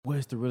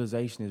what's the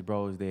realization is,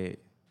 bro, is that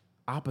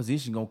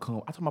opposition gonna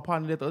come. I told my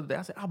partner that the other day.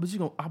 I said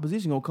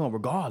opposition gonna come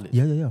regardless.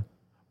 Yeah.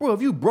 Bro,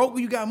 if you broke or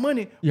you got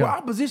money, bro,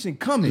 opposition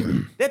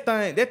coming. that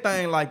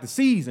thing like the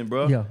season,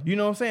 bro. Yeah. You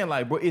know what I'm saying?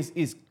 Like, bro,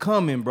 it's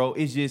coming, bro.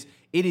 It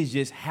is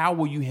just how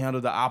will you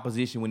handle the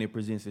opposition when it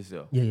presents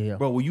itself? Yeah.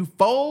 Bro, will you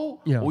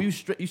fold? Yeah. Or will you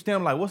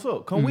stand like, what's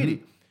up? Come with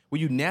it. Will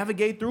you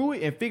navigate through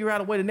it and figure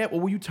out a way to net, or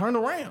will you turn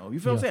around? You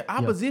feel what I'm saying?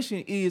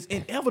 Opposition is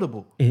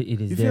inevitable.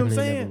 It is. You feel what I'm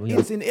saying? Inevitable, yeah.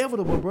 It's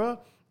inevitable, bro.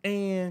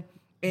 And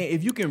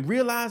if you can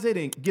realize it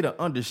and get an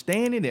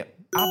understanding that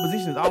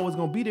opposition is always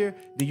gonna be there,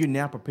 then you're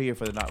now prepared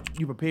for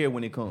you prepared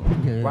when it comes,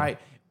 right?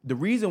 The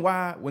reason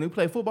why when we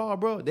play football,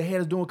 bro, they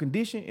had us doing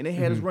condition and they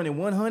had us running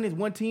 100s,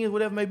 110s,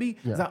 whatever it may be,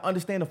 because I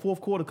understand the fourth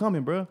quarter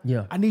coming, bro.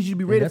 Yeah. I need you to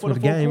be ready for the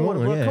fourth quarter,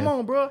 bro. Yeah. Come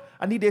on, bro.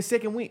 I need that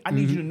second win. I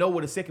need you to know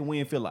what a second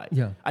win feel like.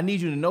 Yeah. I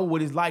need you to know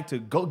what it's like to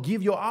go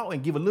give your all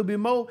and give a little bit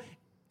more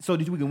so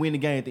that we can win the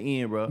game at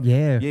the end, bro.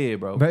 Yeah,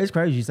 bro. But it's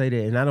crazy you say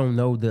that, and I don't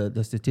know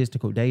the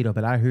statistical data,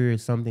 but I heard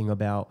something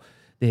about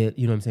that,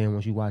 you know what I'm saying,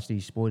 once you watch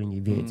these sporting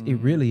events, it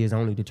really is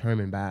only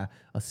determined by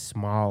a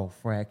small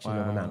fraction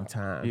of amount of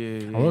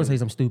time. I want to say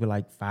something stupid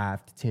like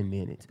 5 to 10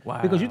 minutes.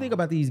 Wow. Because you think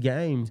about these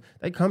games,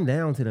 they come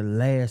down to the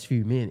last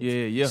few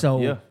minutes.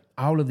 So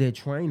all of that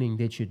training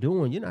that you're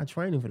doing, you're not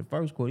training for the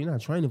first quarter, you're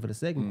not training for the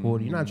second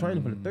quarter, you're not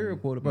training for the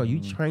third quarter, bro.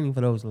 You're training for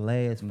those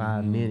last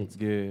 5 minutes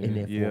in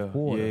that fourth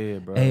quarter. Yeah,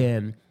 bro.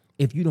 And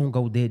if you don't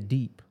go that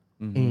deep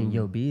in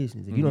your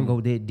business, if you don't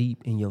go that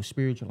deep in your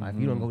spiritual life,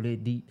 you don't go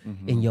that deep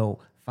in your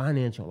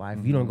financial life,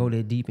 if you don't go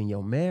that deep in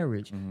your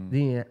marriage,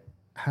 then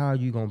how are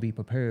you gonna be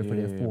prepared for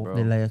that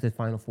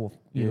final fourth?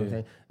 You know what I'm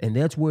saying? And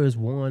that's where it's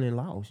won and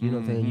lost. You know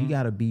what I'm saying? You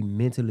gotta be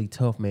mentally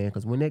tough, man,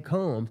 because when that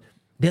comes,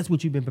 that's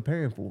what you've been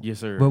preparing for. Yes,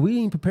 sir. But we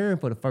ain't preparing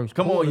for the first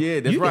quarter. Come on, that's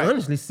you right. You can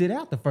honestly sit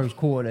out the first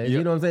quarter.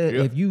 You know what I'm saying?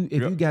 Yep.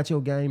 If you got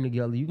your game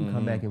together, you can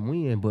come back and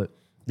win. But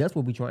that's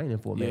what we training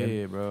for, man.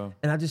 Yeah, bro.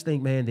 And I just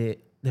think, man, that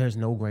there's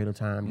no greater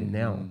time than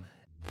now.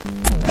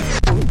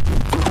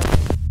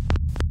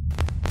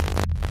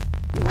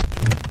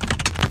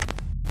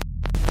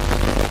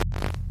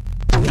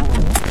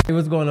 Hey,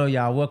 what's going on,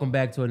 y'all? Welcome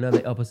back to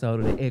another episode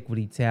of the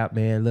Equity Tap,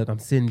 man. Look, I'm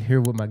sitting here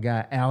with my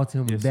guy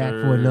Alton. We're back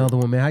for another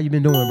one, man. How you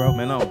been doing, bro?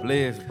 Man, I'm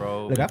blessed,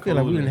 bro. Look, I feel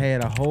like we done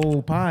had a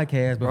whole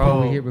podcast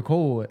before we hit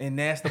record. And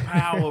that's the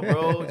power,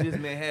 bro. Just,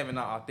 man, having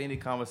an authentic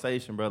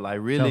conversation, bro. Like,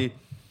 really,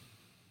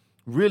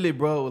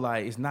 bro,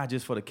 like, it's not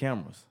just for the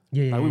cameras.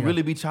 We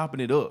really be chopping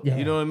it up.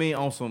 You know what I mean?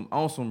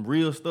 On some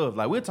real stuff.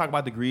 Like, we'll talk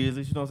about the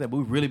Grizzlies, you know what I'm saying? But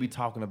we really be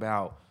talking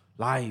about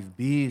life,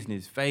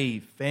 business,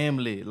 faith,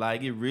 family.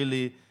 Like, it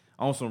really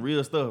on some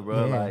real stuff,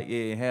 bro. Like,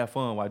 and have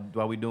fun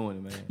while we doing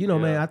it, man. You know,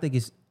 man, I think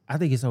it's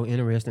so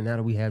interesting now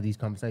that we have these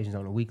conversations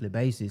on a weekly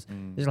basis.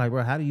 It's like,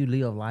 bro, how do you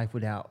live life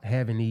without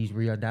having these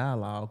real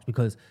dialogues?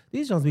 Because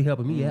these shows be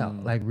helping me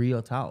out, like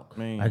real talk.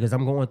 Like, as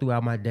I'm going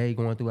throughout my day,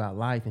 going throughout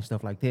life and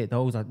stuff like that,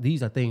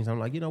 these are things I'm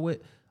like, you know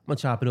what? I'm gonna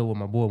chop it up with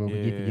my boy when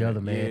we get together,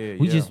 man.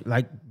 We just,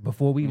 like,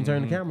 before we even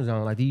turn the cameras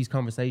on, like, these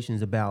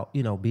conversations about,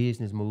 you know,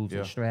 business moves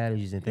and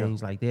strategies and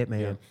things like that,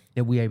 man,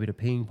 that we able to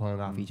ping pong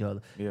off each other.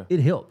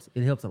 It helps.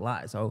 It helps a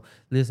lot. So,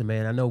 listen,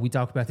 man, I know we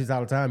talk about this all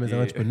the time as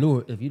an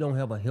entrepreneur. If you don't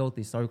have a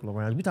healthy circle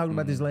around, we talked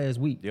about this last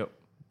week.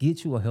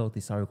 Get you a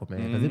healthy circle,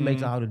 man, because it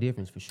makes all the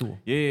difference for sure.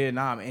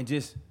 Man,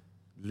 just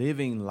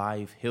living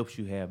life helps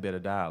you have better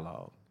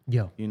dialogue.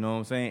 You know what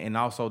I'm saying? And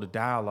also the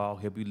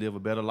dialogue help you live a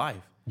better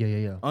life.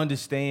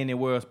 Understanding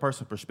where a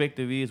person's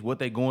perspective is, what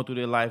they going through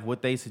their life,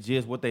 what they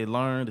suggest, what they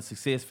learn, the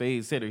success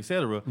phase, et cetera, et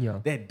cetera.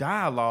 That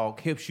dialogue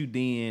helps you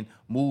then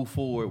move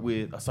forward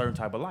with a certain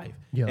type of life.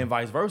 And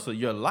vice versa.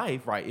 Your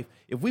life, right?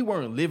 If we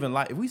weren't living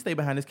life, if we stay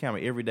behind this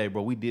camera every day,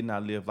 bro, we did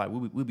not live like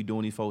we'd be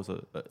doing these folks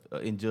a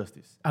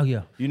injustice.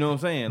 You know what I'm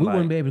saying? We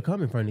wouldn't be able to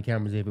come in front of the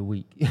cameras every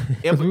week.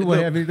 We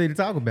wouldn't have anything to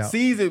talk about.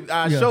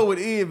 Our show would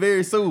end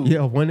very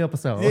soon. One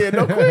episode.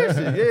 No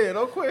question.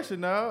 No question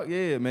now.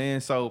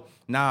 Man. So,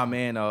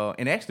 man.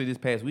 And actually, this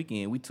past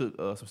weekend, we took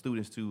some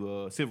students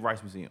to Civil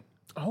Rights Museum.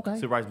 Okay.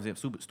 Civil Rights Museum,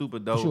 super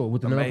dope. For sure,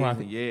 with the amazing.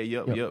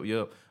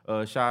 nonprofit.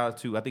 Yep. Shout out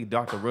to, I think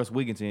Dr. Russ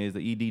Wigginton is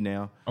the ED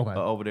now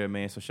over there,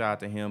 man. So shout out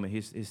to him and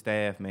his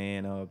staff,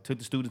 man.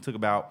 Took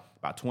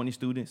about 20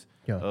 students,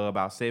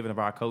 about 7 of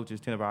our coaches,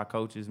 10 of our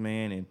coaches,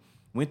 man, and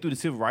went through the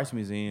Civil Rights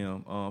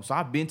Museum. So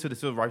I've been to the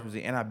Civil Rights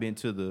Museum and I've been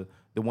to the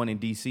one in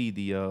D.C.,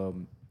 the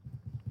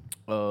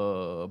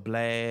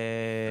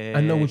Black.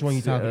 I know which one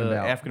you're talking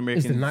about. African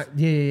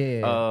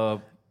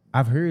Americans.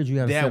 I've heard you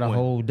have to set a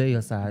whole day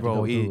aside, bro. To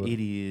go through it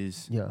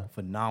is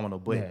phenomenal.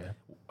 But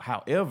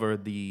however,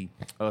 the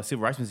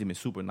Civil Rights Museum is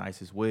super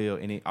nice as well,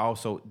 and it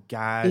also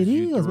guides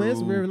you through. Man. It's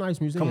a very nice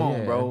museum.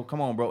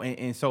 Come on, bro.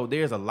 And so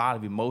there's a lot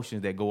of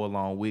emotions that go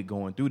along with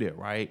going through that,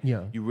 right?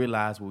 You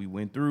realize what we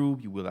went through.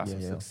 You realize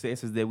some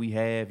successes that we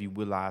have. You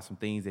realize some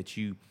things that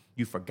you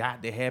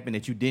forgot that happened,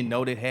 that you didn't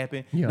know that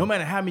happened. No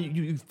matter how many,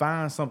 you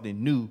find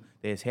something new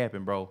that's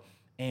happened, bro.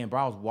 And bro,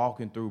 I was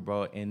walking through,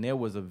 bro, and there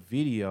was a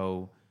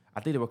video. I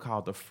think they were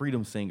called the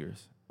Freedom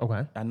Singers.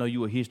 Okay. I know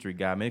you a history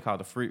guy, man. They called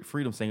the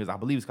Freedom Singers. I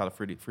believe it's called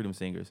the Freedom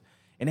Singers.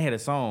 And they had a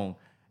song.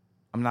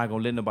 I'm not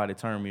gonna let nobody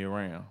turn me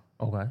around.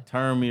 Okay.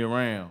 Turn me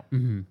around.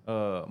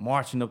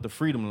 Marching up the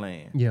freedom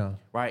land. Yeah.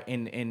 Right.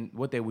 And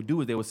what they would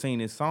do is they would sing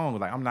this song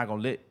like, I'm not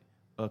gonna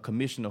let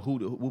Commissioner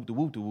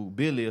Whoop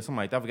Billy or something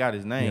like that. I forgot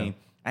his name. Yeah.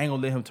 I ain't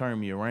gonna let him turn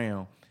me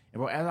around. And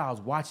bro, as I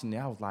was watching it,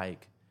 I was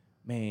like,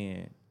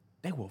 man,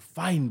 they were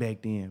fighting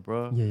back then,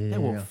 bro. They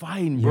were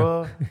fighting,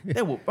 bro.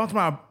 They were. I'm talking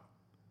about,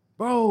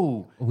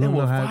 bro. They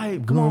were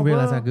fighting. Come on,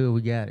 realize bro. how good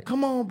we got it.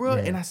 Come on, bro.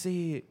 Yeah. And I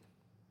said,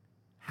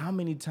 how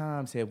many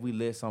times have we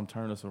let something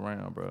turn us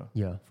around, bro?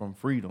 Yeah. From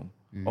freedom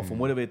or from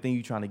whatever thing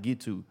you're trying to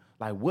get to.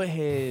 Like, what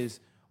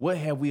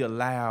have we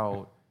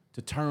allowed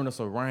to turn us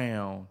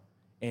around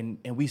and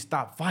we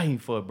stop fighting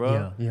for it,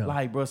 bro? Yeah.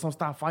 Like, bro, some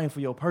stop fighting for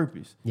your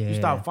purpose. Yeah. You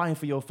stop fighting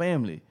for your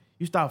family.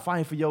 You stop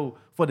fighting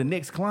for the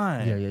next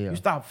client. Yeah. You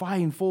stop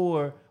fighting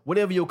for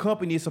whatever your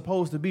company is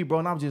supposed to be, bro.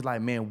 And I'm just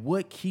like, man,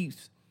 what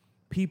keeps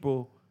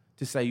people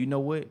to say, you know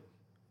what?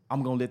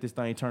 I'm going to let this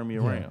thing turn me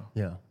around.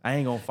 Yeah. I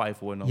ain't going to fight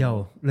for it no more.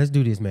 Yo, let's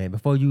do this, man.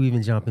 Before you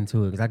even jump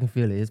into it, because I can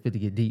feel it. It's fit to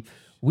get deep.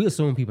 We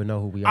assume people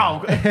know who we are.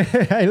 Oh,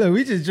 okay. Hey, look,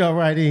 we just jump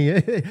right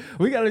in.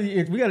 we gotta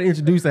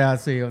introduce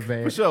ourselves,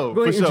 man. For sure.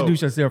 Go ahead and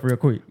introduce yourself real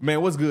quick. Man,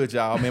 what's good,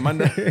 y'all? Man,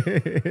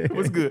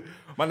 what's good?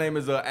 My name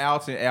is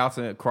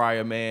Alton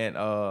Cryer, man.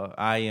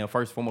 I am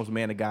first and foremost a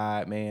man of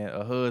God, man,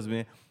 a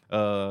husband.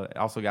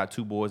 Also got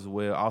 2 boys as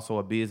well. Also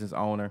a business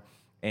owner.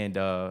 And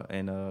got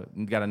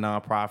a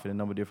nonprofit, a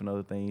number of different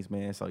other things,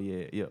 man. So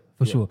yeah.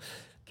 For sure.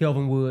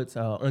 Kelvin Woods,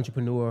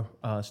 entrepreneur,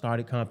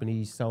 started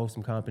companies, sold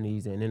some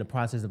companies, and in the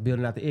process of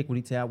building out the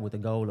equity tab with the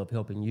goal of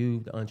helping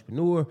you, the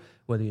entrepreneur,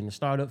 whether you're in the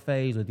startup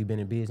phase or if you've been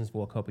in business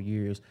for a couple of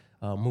years,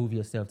 move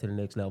yourself to the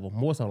next level,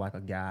 more so like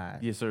a guide.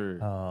 Yes, sir.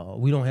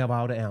 We don't have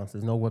all the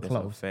answers, nowhere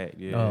close. That's a fact,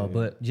 yeah.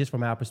 But just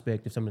from our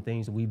perspective, some of the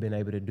things that we've been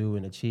able to do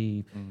and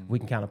achieve, we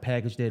can kind of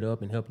package that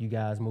up and help you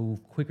guys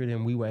move quicker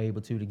than we were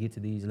able to get to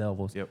these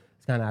levels. Yep.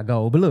 It's kind of our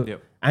goal. But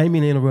look, I ain't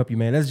mean to interrupt you,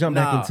 man. Let's jump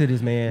back into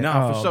this, man.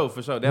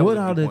 For sure. That what was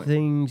are the point.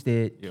 things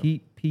that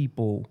keep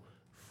people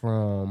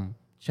from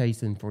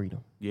chasing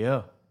freedom?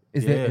 Yeah.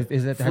 Is that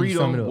freedom, how you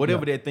sum it up?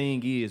 Whatever that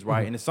thing is,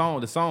 right? And the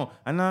song,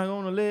 I'm not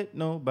gonna let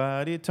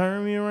nobody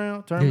turn me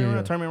around. Turn me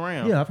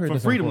around. Yeah, I've heard from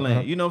that freedom song.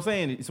 land. You know what I'm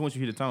saying? It's once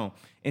you hear the tone.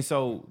 And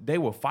so they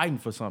were fighting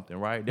for something,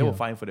 right? They were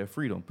fighting for their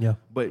freedom. Yeah.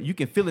 But you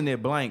can fill in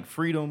that blank,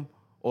 freedom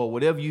or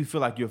whatever you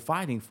feel like you're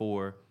fighting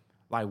for.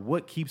 Like,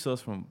 what keeps us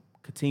from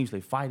continuously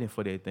fighting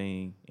for that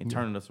thing and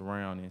turning us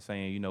around and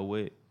saying, you know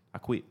what, I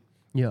quit.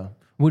 Yeah.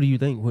 What do you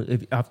think?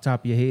 If off the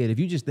top of your head, if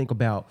you just think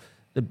about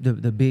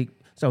the big,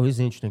 so it's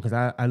interesting because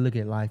I look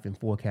at life in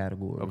 4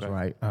 categories,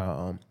 right?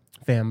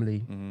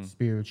 Family,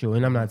 spiritual,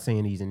 and I'm not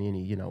saying these in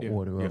any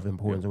order of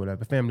importance or whatever.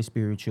 But family,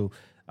 spiritual,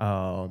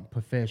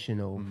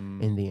 professional,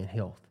 and then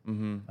health.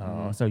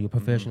 So your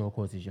professional, of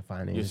course, is your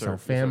finances. Yes, sir. So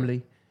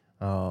family.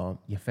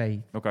 Your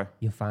faith,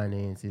 your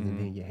finances, and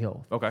then your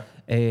health.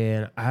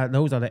 And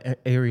those are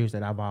the areas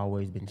that I've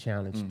always been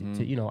challenged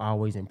to,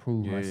 always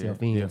improve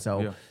myself in.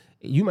 So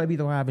you might be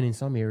thriving in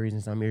some areas,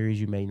 in some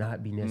areas you may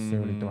not be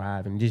necessarily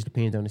thriving. It just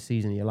depends on the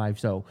season of your life.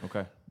 So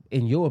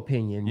in your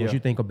opinion, what you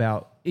think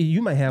about,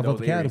 you might have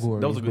other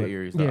categories. Those are good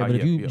areas. Yeah, but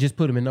if you just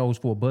put them in those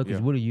 4 buckets,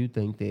 what do you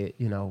think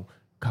that,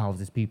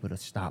 causes people to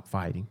stop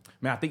fighting?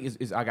 Man, I think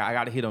I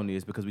got to hit on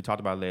this because we talked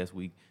about it last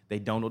week. They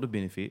don't know the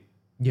benefit.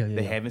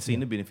 They haven't seen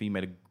the benefit. You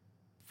made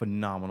a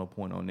phenomenal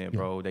point on that,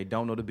 bro. They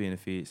don't know the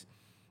benefits.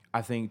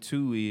 I think,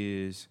 too,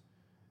 is,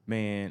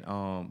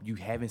 man, you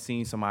haven't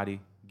seen somebody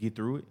get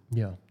through it.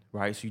 Yeah.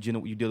 Right? So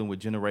you're dealing with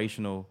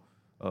generational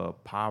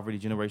poverty,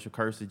 generational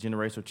curses,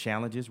 generational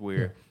challenges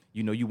where,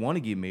 you want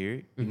to get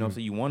married. You know what I'm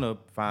saying? You want to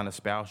find a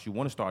spouse. You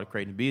want to start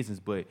creating a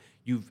business. But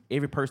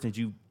every person that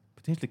you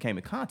potentially came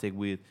in contact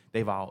with,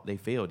 they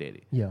failed at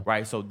it. Yeah.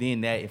 Right. So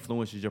then that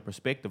influences your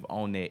perspective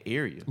on that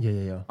area.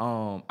 Yeah.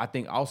 I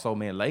think also,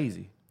 man,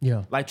 lazy.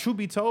 Yeah. Like, truth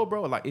be told,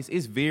 bro, like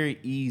it's very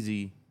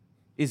easy.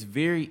 It's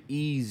very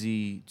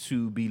easy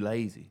to be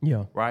lazy.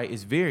 Yeah. Right.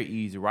 It's very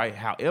easy. Right.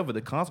 However,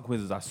 the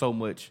consequences are so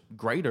much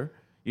greater.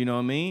 You know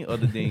what I mean?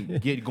 Other than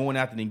going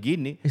after and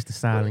getting it. It's the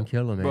silent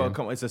killer, man.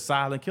 Bro, it's a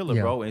silent killer,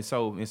 bro. And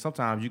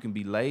sometimes you can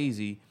be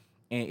lazy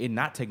and it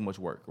not take much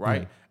work,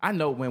 right? Yeah. I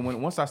know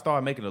once I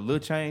started making a little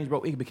change,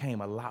 bro, it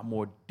became a lot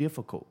more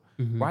difficult,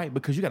 right?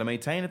 Because you got to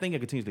maintain the thing, you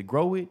got to continue to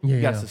grow it,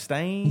 you got to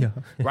sustain,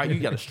 right?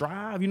 You got to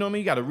strive, you know what I mean?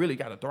 You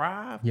got to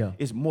thrive. Yeah.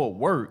 It's more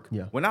work.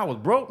 Yeah. When I was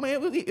broke,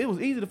 man, it was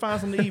easy to find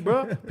something to eat,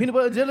 bro. Peanut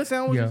butter jelly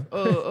sandwiches,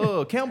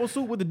 Campbell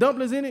soup with the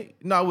dumplings in it.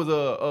 No, it was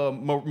a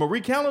Marie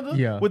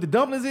Calendar with the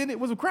dumplings in it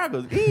with some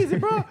crackers. Easy,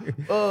 bro.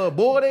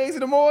 Boiled eggs in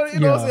the morning,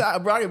 you know what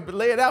I'm saying? I can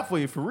lay it out for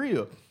you for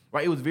real.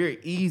 Right, it was very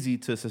easy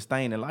to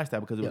sustain a lifestyle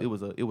because it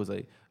was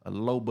a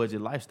low budget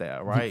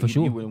lifestyle, right? For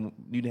sure. You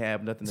didn't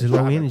have nothing. It's a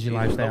low energy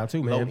lifestyle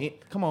too, man.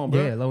 Come on,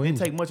 bro. Yeah, low energy.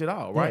 Didn't take much at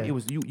all, right? It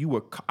was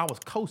I was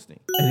coasting,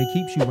 and it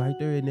keeps you right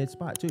there in that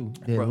spot too.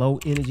 That low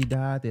energy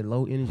diet, that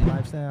low energy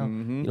lifestyle. You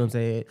know what I'm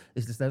saying?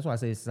 That's why I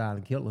say it's a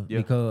silent killer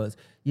because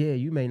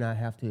you may not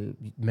have to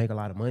make a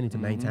lot of money to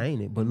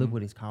maintain it, but look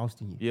what it's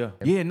costing you.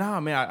 Man.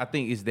 I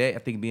think it's that. I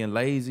think being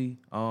lazy.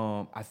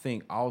 I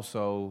think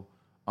also.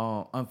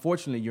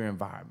 Unfortunately, your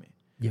environment.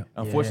 Yeah.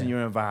 Unfortunately,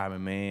 your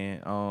environment,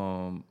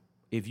 man.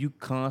 If you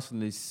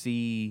constantly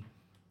see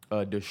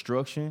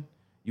destruction,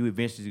 you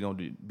eventually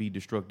gonna be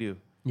destructive.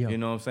 Yeah. You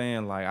know what I'm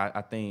saying? Like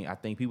I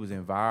think people's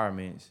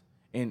environments,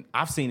 and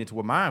I've seen it to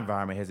where my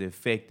environment has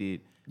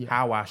affected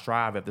how I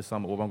strive after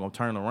something, or I'm gonna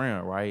turn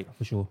around, right?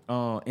 For sure.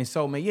 And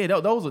so, man, yeah,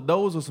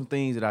 those are some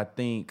things that I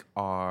think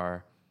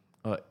are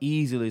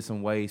easily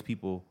some ways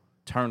people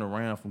turn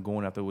around from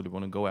going after what they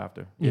want to go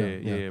after.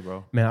 Yeah,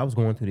 bro. Man, I was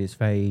going through this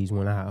phase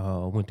when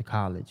I went to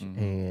college,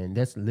 and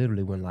that's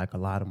literally when like a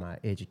lot of my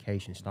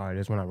education started.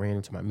 That's when I ran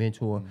into my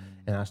mentor,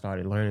 and I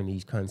started learning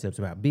these concepts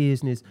about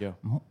business. Yeah.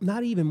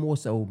 Not even more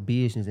so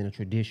business in a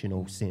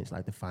traditional sense,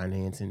 like the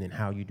financing and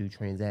how you do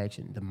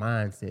transactions, the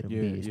mindset of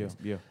business.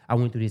 Yeah. I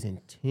went through this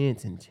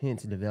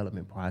intense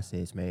development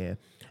process, man,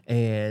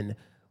 and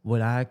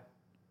what I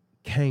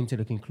came to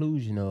the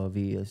conclusion of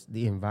is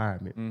the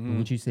environment.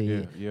 What you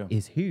said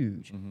is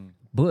huge.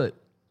 But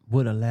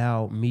what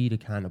allowed me to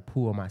kind of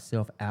pull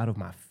myself out of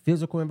my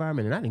physical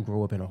environment, and I didn't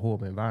grow up in a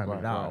horrible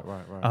environment at all.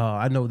 Right.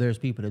 I know there's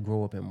people that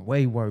grow up in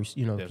way worse,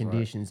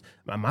 conditions.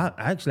 Right.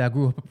 I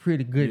grew up a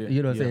pretty good,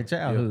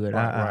 childhood.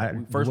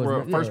 Right. First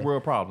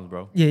world problems,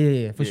 bro.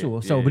 Yeah, for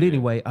sure. So, but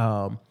anyway,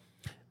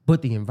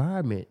 but the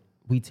environment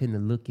we tend to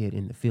look at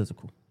in the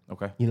physical.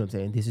 Okay. You know what I'm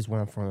saying? This is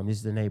where I'm from. This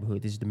is the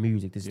neighborhood. This is the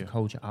music. This is the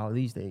culture. All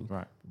these things.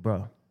 Right.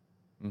 Bro,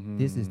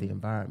 this is the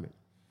environment.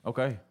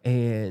 Okay.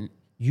 And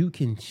you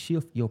can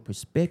shift your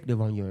perspective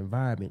on your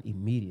environment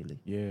immediately.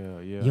 Yeah.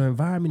 Your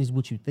environment is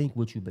what you think,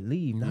 what you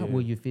believe, not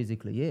where you're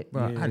physically at.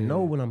 Bro, I know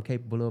what I'm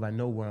capable of. I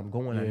know where I'm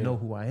going. I know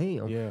who I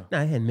am. Yeah.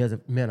 Now, I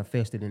hadn't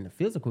manifested in the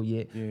physical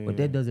yet, but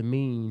that doesn't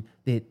mean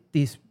that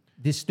this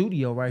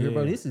studio right here,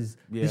 bro,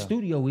 the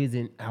studio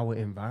isn't our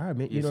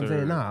environment. You know what I'm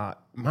saying? Nah,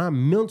 my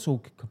mental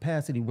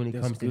capacity when it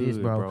comes to this,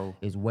 bro,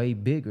 is way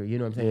bigger. You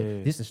know what I'm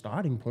saying? This is the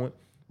starting point.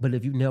 But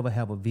if you never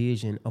have a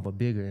vision of a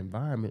bigger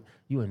environment,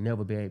 you will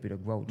never be able to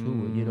grow to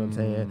it. You know what I'm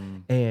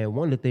saying? And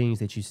one of the things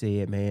that you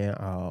said, man,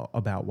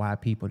 about why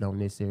people don't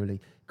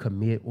necessarily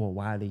commit or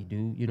why they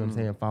do, you know what I'm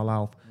saying, fall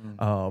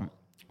off.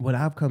 What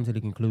I've come to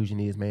the conclusion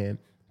is, man,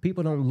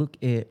 people don't look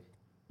at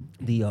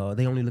they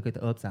only look at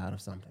the upside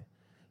of something.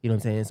 You know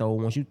what I'm saying? So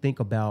once you think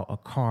about a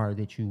car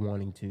that you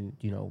wanting to,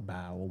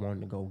 buy or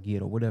wanting to go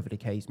get or whatever the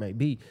case may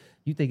be,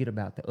 you thinking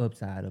about the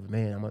upside of,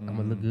 man, I'm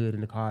gonna look good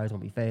in the car. It's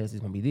gonna be fast.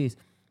 It's gonna be this.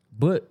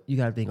 But you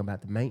got to think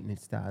about the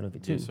maintenance side of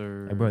it too. Yes,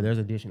 sir. And bro, there's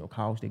additional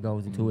cost that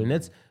goes into it. And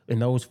that's in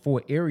those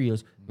 4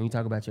 areas when you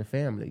talk about your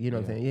family. You know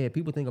what I'm saying? Yeah,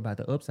 people think about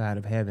the upside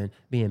of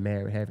being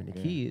married, having the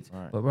kids.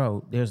 Right. But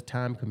bro, there's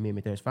time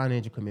commitment, there's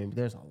financial commitment,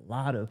 there's a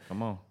lot of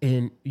Come on.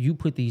 And you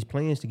put these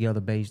plans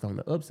together based on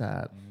the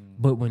upside.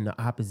 But when the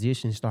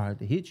opposition started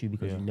to hit you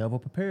because you never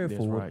prepared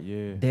for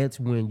it, that's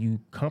when you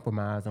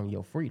compromise on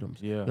your freedoms.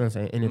 Yeah. You know what I'm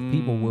saying? And if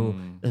people will,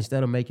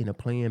 instead of making a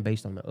plan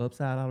based on the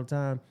upside all the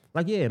time,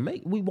 like,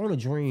 we want to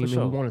dream and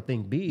we want to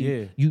think big.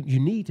 Yeah. You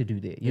need to do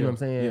that. You know what I'm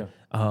saying?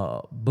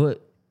 Yeah.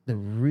 But the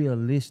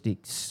realistic,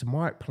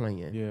 smart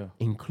plan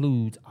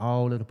includes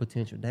all of the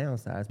potential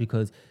downsides,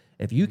 because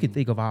if you can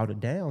think of all the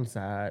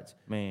downsides,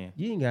 man,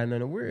 you ain't got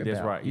nothing to worry about.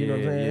 That's right. You know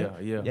what I'm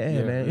saying?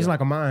 Yeah, man. It's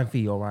like a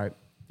minefield, right?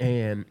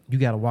 And you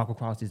got to walk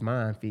across this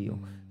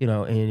minefield,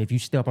 and if you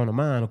step on the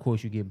mine, of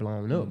course, you get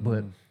blown up.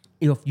 But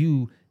if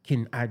you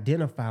can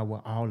identify where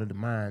all of the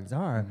mines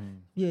are,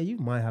 you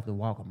might have to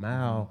walk a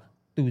mile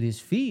through this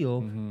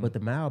field, but the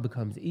mile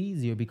becomes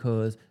easier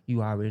because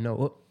you already know,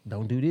 oh,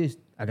 don't do this.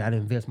 I got to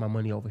invest my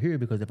money over here,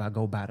 because if I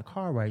go buy the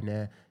car right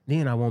now,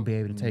 then I won't be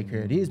able to take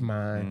care of this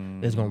mine.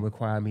 It's going to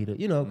require me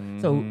to,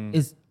 so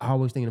it's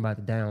always thinking about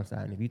the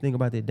downside. And if you think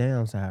about the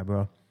downside,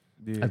 bro,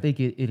 I think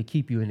it'll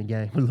keep you in the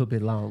game a little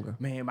bit longer.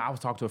 Man, I was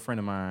talking to a friend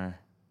of mine,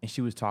 and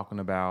she was talking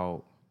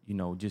about,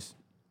 just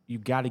you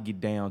got to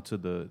get down to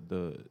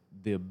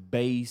the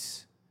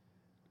base,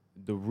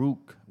 the root.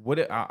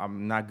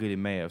 I'm not good at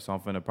math, so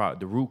I'm finna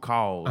the root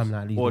cause. I'm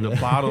not either. Or the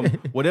bottom,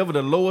 whatever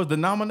the lowest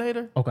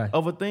denominator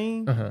of a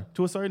thing.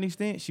 To a certain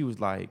extent, she was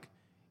like,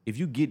 if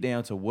you get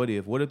down to what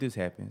if this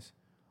happens,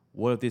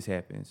 what if this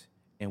happens,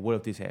 and what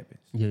if this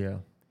happens. Yeah.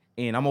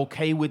 And I'm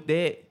okay with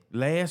that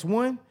last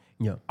one.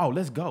 Yeah. Oh,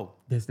 let's go.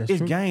 That's it's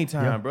true. game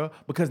time, bro.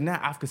 Because now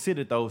I've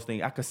considered those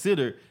things. I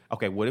considered,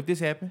 okay, what if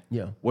this happened?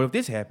 Yeah. What if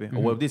this happened?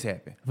 Or what if this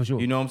happened? For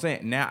sure. You know what I'm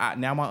saying? Now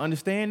I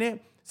understand that.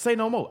 Say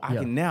no more. I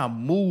can now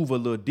move a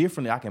little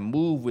differently. I can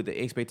move with the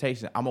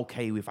expectation. I'm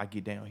okay if I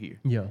get down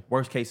here. Yeah.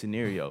 Worst case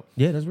scenario.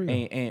 Yeah, that's real.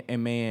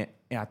 And man,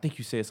 I think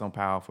you said something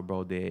powerful,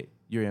 bro, that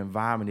your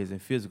environment isn't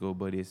physical,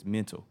 but it's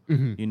mental.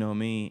 You know what I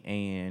mean?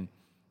 And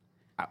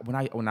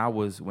when I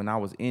was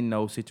in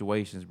those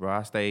situations, bro,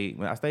 I stayed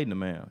in the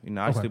mail.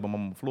 I sleep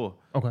on my floor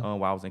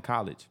while I was in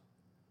college,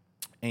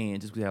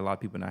 and just because we had a lot of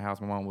people in the house,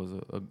 my mom was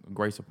a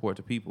great support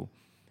to people.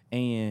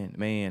 And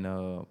man,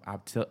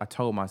 I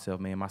told myself,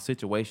 man, my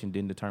situation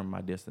didn't determine my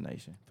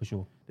destination. For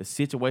sure. The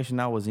situation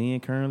I was in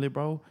currently,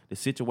 bro, the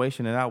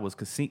situation that I was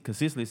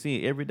consistently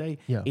seeing every day,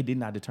 it did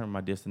not determine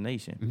my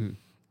destination.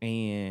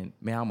 And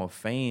man, I'm a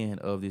fan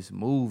of this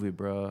movie,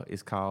 bro.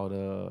 It's called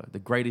The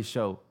Greatest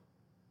Show.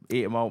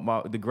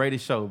 The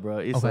Greatest Show, bro.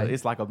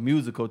 It's like a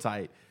musical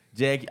type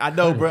Jackie, I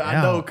know, bro.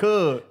 I know,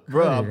 cuz.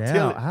 Bro, I'm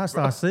telling I'll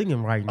start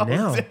singing right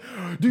now.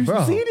 Do you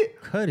see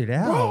it? Cut it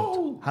out.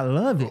 Bro. I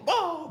love it.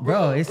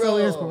 Bro, it's so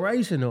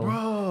inspirational.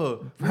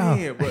 Bro.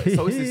 Man, bro.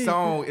 So it's a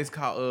song. It's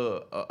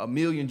called A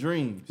Million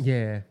Dreams.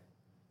 Yeah.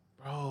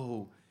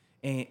 Bro.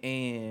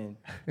 And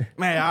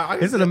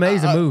man, it's an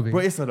amazing movie,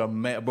 bro. It's an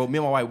amazing, bro. Me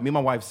and my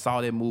wife saw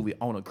that movie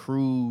on a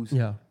cruise.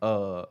 Yeah.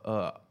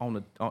 On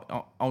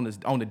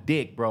the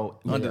deck, bro,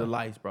 under the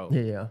lights, bro.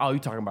 Yeah. Oh, you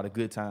talking about a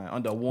good time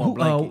under a warm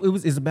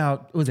blanket? It's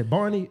about. Was it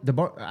Barney?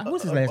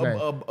 What's his last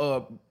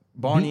name?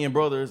 Barney and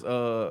Brothers,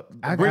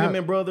 Brigham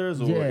and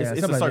Brothers, or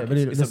it's a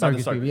circus. It's a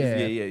circus.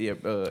 Yeah.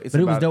 But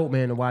it was dope,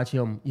 man, to watch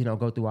him,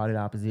 go through all that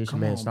opposition,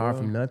 man, start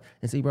from nothing.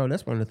 And see, bro,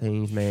 that's one of the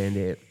things, man,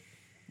 that,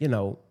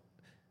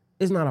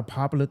 it's not a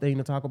popular thing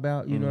to talk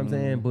about, you know what I'm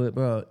saying? But,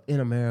 bro,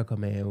 in America,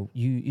 man,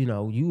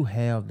 you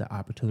have the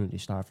opportunity to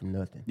start from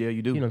nothing. Yeah,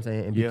 you do. You know what I'm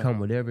saying? And become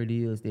whatever it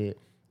is that,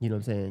 you know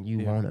what I'm saying, you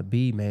want to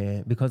be,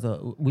 man. Because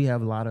we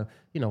have a lot of,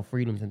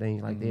 freedoms and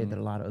things like that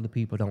a lot of other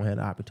people don't have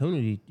the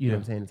opportunity, you know what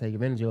I'm saying, to take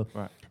advantage of.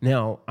 Right.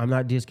 Now, I'm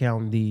not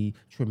discounting the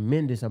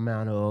tremendous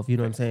amount of, you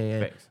know what I'm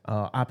saying,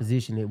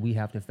 opposition that we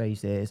have to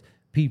face as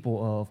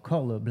people of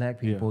color, black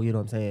people, you know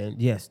what I'm saying?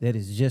 Yes, that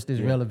is just as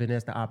relevant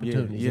as the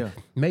opportunities. Yeah.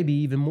 Maybe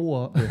even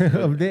more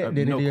of that than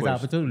it is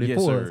opportunity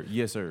for us.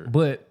 Yes, sir.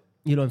 But,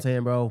 you know what I'm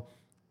saying, bro?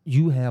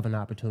 You have an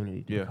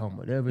opportunity to become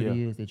whatever it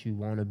is that you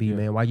want to be,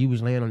 man. While you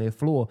was laying on that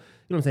floor,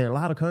 you know what I'm saying? A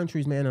lot of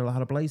countries, man, and a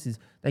lot of places,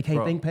 they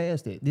can't think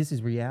past it. This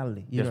is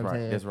reality. You know what I'm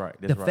saying? That's right.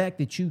 The fact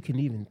that you can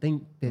even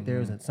think that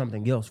there's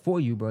something else for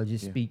you, bro,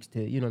 just speaks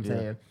to, you know what I'm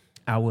saying,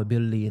 our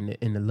ability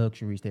and the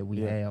luxuries that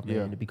we have,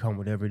 man, to become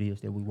whatever it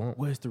is that we want.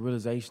 What's the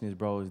realization is,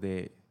 bro, is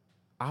that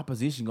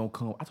opposition gonna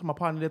come. I told my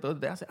partner that the other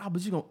day. I said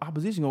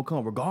opposition gonna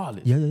come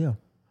regardless. Yeah.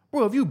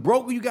 Bro, if you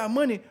broke or you got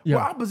money, bro,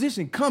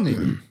 opposition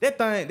coming. that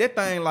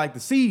thing like the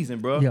season,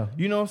 bro. Yeah.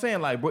 You know what I'm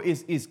saying? Like, bro,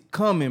 it's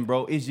coming,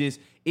 bro. It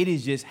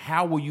is just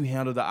how will you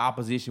handle the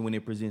opposition when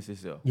it presents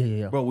itself?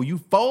 Yeah. Bro, will you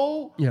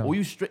fold or will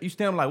you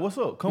stand like, what's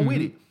up? Come with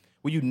it.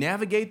 Will you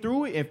navigate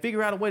through it and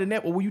figure out a way to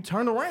navigate, or will you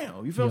turn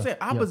around? You feel what I'm saying?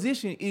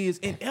 Opposition is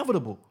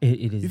inevitable.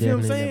 It is. You feel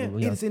what I'm saying?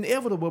 It's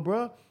inevitable,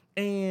 bro.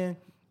 And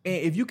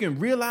if you can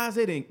realize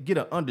it and get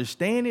an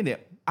understanding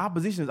that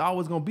opposition is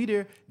always gonna be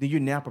there, then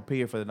you're now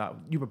prepared for the.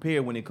 You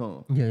prepared when it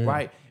comes,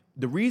 right?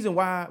 The reason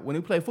why when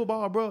we play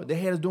football, bro, they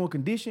had us doing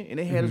condition and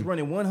they had us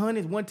running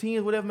 100s,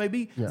 110s, whatever it may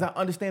be. Because I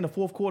understand the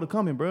fourth quarter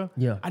coming, bro.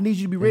 Yeah. I need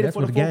you to be ready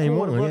for the fourth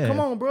quarter, bro.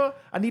 Come on, bro.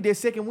 I need that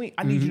second win.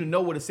 I need you to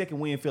know what a second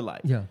win feel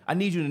like. Yeah. I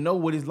need you to know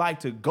what it's like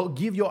to go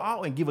give your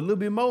all and give a little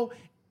bit more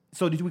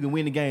so that we can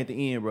win the game at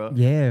the end, bro.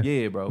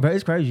 Yeah, bro. But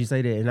it's crazy you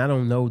say that, and I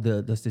don't know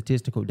the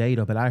statistical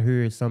data, but I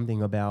heard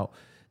something about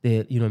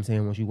that, you know what I'm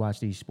saying, once you watch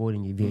these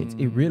sporting events,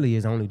 it really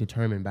is only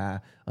determined by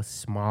a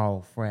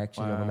small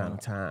fraction of amount of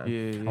time.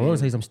 I want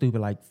to say something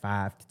stupid like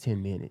 5 to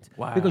 10 minutes.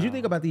 Wow. Because you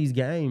think about these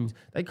games,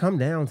 they come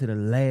down to the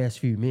last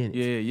few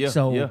minutes.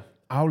 So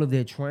all of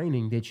that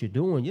training that you're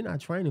doing, you're not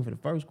training for the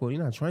first quarter,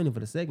 you're not training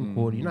for the second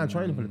quarter, you're not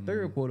training for the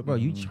third quarter, bro.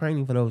 You're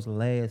training for those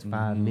last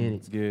 5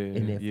 minutes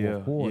in that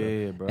fourth quarter.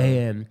 Yeah, bro.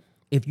 And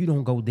if you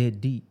don't go that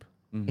deep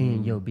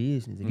in your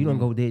business, if you don't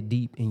go that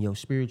deep in your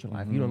spiritual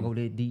life, you don't go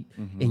that deep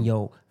in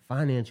your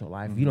financial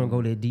life, if you don't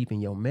go that deep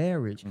in your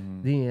marriage,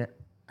 then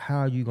how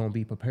are you gonna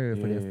be prepared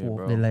for that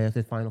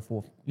final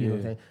fourth? You know what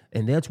I'm saying?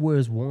 And that's where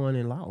it's won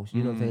and lost.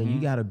 You know what I'm saying?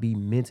 You gotta be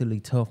mentally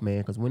tough,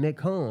 man, because when that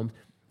comes,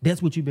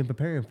 that's what you've been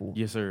preparing for.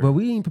 Yes, sir. But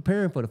we ain't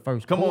preparing for the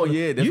first quarter. Come on, that's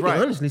you right. You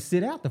can honestly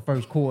sit out the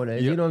first quarter.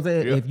 You know what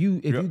I'm saying?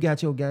 If you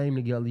got your game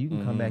together, you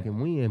can come back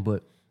and win.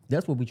 But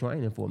that's what we're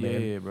training for,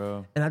 man. Yeah,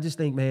 bro. And I just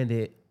think, man,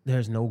 that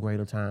there's no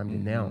greater time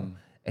than now.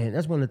 And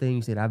that's one of the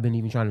things that I've been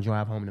even trying to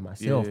drive home to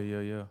myself.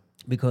 Yeah.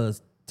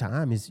 Because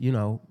time is, it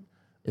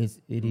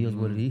is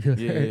what it is.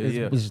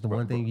 It's just the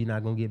one thing you're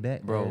not gonna get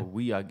back, bro. Man.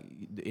 We are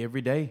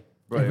every day,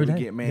 bro. Every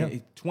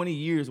day. 20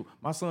 years.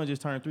 My son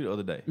just turned 3 the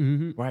other day,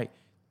 right?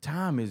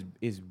 Time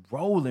is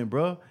rolling,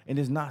 bro, and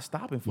it's not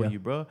stopping for you,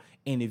 bro.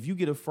 And if you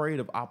get afraid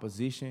of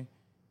opposition,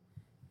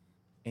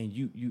 and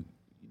you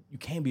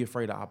can't be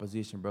afraid of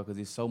opposition, bro, because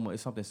it's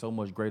something so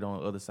much greater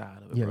on the other side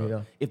of it, bro.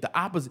 Yeah.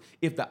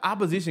 If the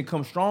opposition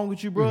comes strong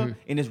with you, bro,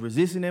 and it's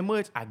resisting that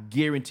much, I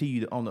guarantee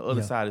you that on the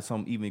other side is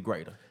something even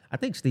greater. I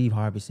think Steve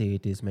Harvey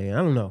said this, man.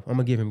 I don't know. I'm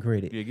gonna give him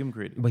credit. Yeah, give him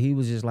credit. But he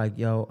was just like,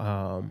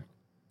 the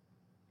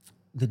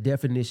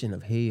definition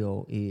of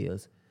hell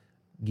is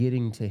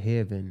getting to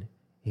heaven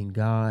and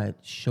God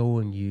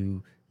showing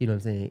you, you know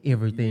what I'm saying,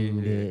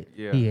 everything that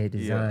he had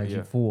designed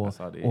you for,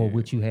 or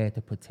what you had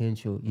the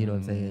potential, you know what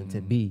I'm saying,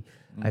 to be.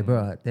 Like,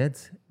 bro,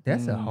 that's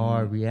a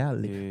hard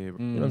reality. You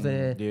know what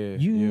I'm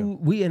saying?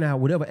 We in our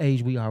whatever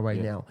age we are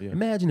right now.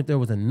 Imagine if there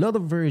was another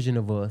version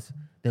of us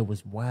that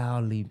was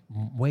wildly,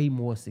 way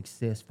more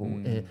successful,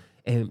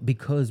 and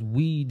because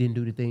we didn't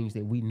do the things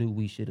that we knew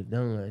we should have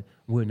done,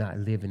 we're not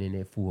living in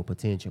that full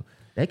potential.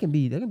 That can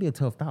be a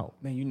tough thought.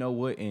 Man, you know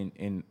what?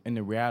 And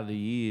the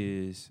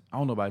reality is, I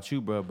don't know about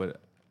you, bro, but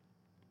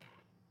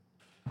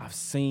I've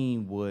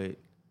seen what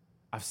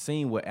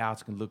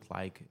Alex can look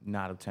like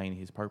not obtaining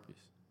his purpose.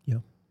 Yeah.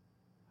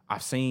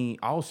 I've seen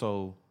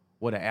also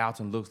what an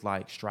Alton looks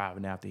like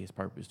striving after his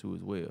purpose too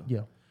as well.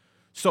 Yeah.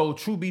 So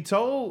truth be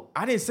told,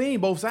 I didn't see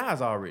both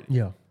sides already.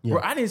 Yeah. Yeah.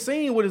 Bro, I didn't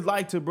see what it's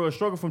like to, bro,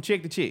 struggle from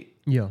check to check.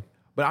 Yeah.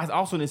 But I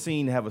also didn't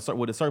see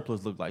what a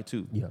surplus looked like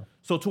too. Yeah.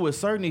 So to a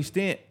certain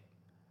extent,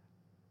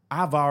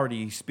 I've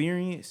already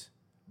experienced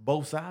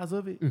both sides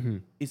of it. Mm-hmm.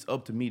 It's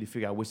up to me to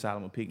figure out which side I'm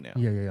gonna pick now.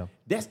 Yeah.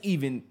 That's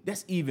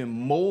even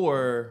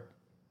more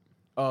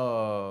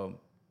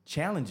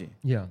challenging.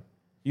 Yeah.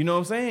 You know what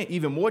I'm saying?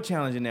 Even more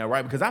challenging now,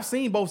 right? Because I've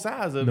seen both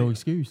sides of it. No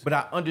excuse. But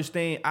I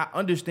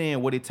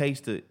understand what it takes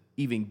to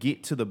even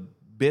get to the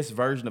best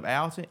version of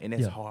Alton, and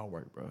that's hard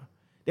work, bro.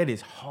 That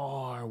is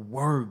hard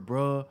work,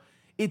 bro.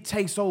 It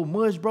takes so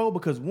much, bro,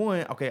 because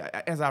one, okay,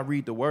 as I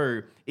read the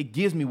word, it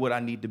gives me what I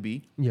need to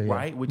be,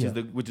 right? Which is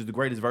the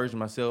greatest version of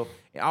myself.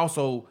 And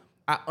also,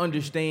 I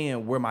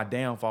understand where my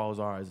downfalls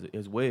are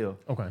as well.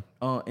 Okay.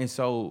 And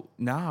so,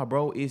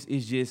 bro, it's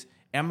just,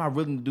 am I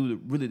willing to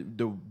do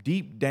the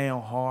deep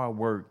down hard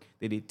work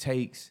that it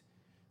takes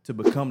to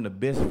become the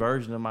best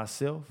version of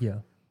myself? Yeah.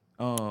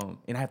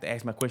 And I have to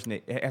ask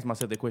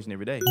myself that question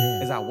every day.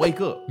 Yeah. As I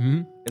wake up,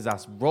 as I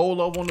roll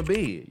over on the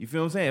bed. You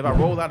feel what I'm saying? If I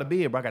roll out of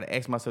bed, bro, I gotta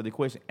ask myself the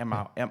question: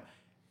 Am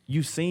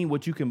you seen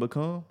what you can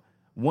become?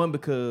 One,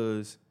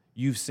 because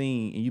you've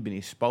seen and you've been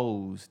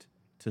exposed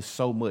to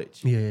so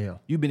much. Yeah.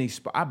 You've been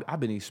I've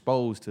been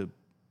exposed to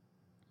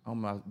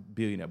almost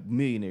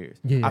millionaires.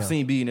 Yeah. I've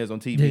seen billionaires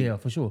on TV. Yeah,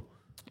 for sure.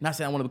 Not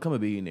saying I want to become a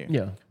billionaire.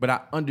 Yeah. But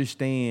I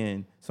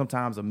understand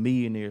sometimes a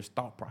millionaire's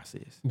thought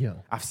process. Yeah.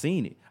 I've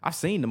seen it. I've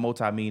seen the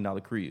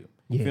multi-million-dollar crib.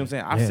 You feel what I'm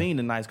saying? I've seen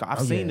the nice car.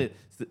 I've seen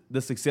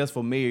the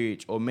successful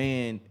marriage or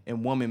man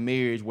and woman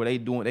marriage where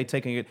they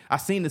taking it.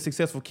 I've seen the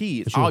successful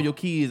kids. Sure. All your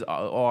kids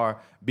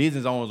are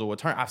business owners or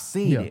attorneys. I've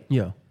seen it.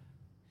 Yeah.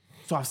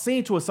 So I've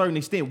seen to a certain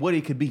extent what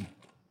it could be.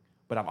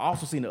 But I've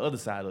also seen the other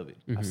side of it.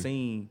 Mm-hmm. I've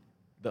seen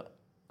the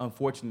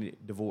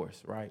unfortunate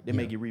divorce, right? They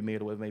may get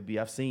remarried or whatever it may be.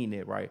 I've seen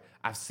it, right?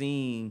 I've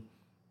seen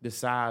the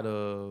side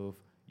of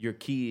your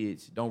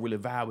kids don't really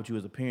vibe with you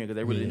as a parent because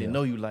they really didn't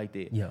know you like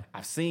that. Yeah.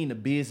 I've seen the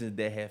business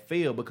that have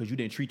failed because you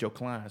didn't treat your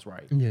clients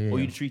right. Or you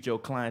didn't treat your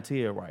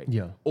clientele right.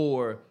 Yeah.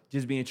 Or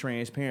just being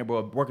transparent,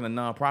 bro, working a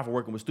nonprofit,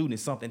 working with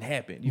students, something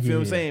happened. You feel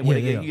what I'm saying? Where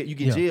you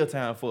get jail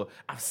time for.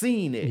 I've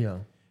seen it. Yeah.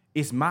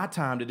 It's my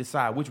time to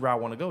decide which route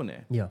I want to go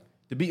now. Yeah.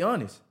 To be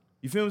honest.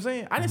 You feel what I'm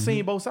saying? I didn't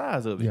see both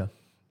sides of it. Yeah.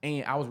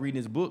 And I was reading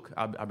this book.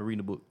 I've been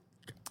reading the book.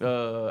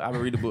 I've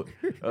been reading the book.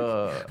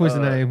 What's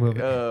the name of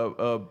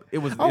it? It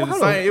was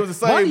the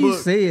same Why do you book.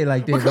 say it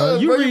like this, bro?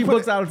 You read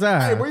books all the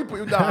time.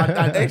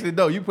 I actually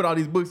don't. You put all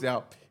these books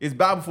out. It's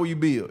Buy Before You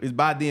Build. It's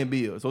Buy Then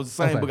Build. So it's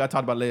the same book I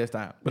talked about last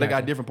time. But I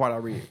got a different part I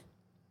read.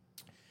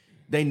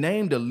 They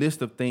named a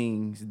list of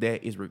things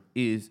that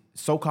is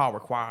so-called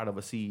required of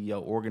a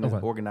CEO,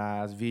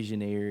 organized,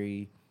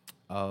 visionary,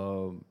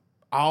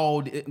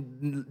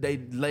 they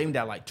named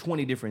out like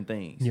 20 different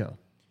things. Yeah.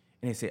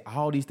 And they said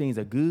all these things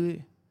are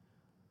good,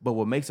 but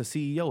what makes a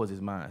CEO is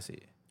his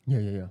mindset.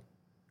 Yeah.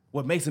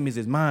 What makes him is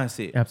his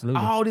mindset. Absolutely.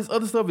 All this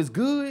other stuff is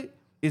good,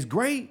 it's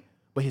great,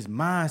 but his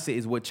mindset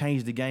is what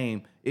changed the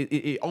game.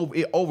 It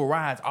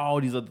overrides all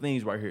these other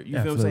things right here. You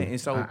feel what I'm saying? And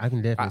so I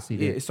can definitely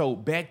see that. So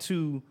back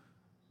to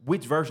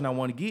which version I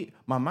want to get,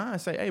 my mind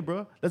say, hey,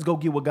 bro, let's go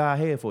get what God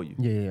had for you.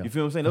 Yeah. You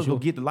feel what I'm saying? Let's go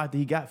get the life that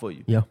he got for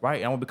you. Yeah.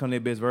 Right? I want to become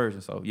their best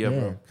version. So,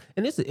 bro.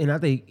 And I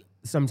think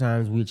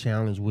sometimes we're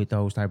challenged with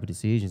those type of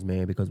decisions,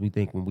 man, because we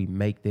think when we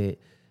make that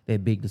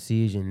big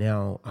decision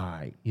now, all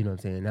right, you know what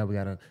I'm saying? Now we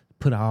got to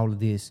put all of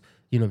this,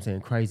 you know what I'm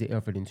saying, crazy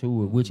effort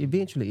into it, which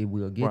eventually it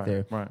will get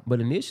there. Right. But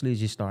initially it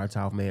just starts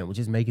off, man, with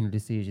just making a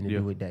decision to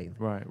do it daily.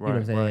 Right. You know what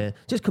I'm saying? Right.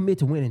 Just commit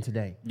to winning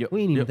today. Yep.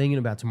 We ain't even thinking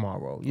about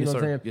tomorrow. You know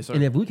what I'm saying? Yes, sir.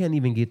 And if we can't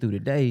even get through the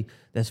day,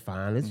 that's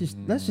fine.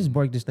 Let's just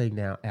break this thing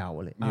down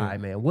hourly. Yeah. All right,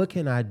 man, what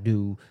can I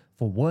do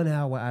for 1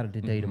 hour out of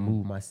the day to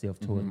move myself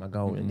towards my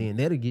goal? And then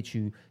that'll get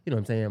you, you know what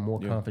I'm saying, more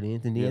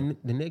confidence. And then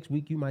the next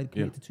week you might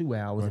commit to 2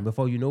 hours. And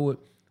before you know it,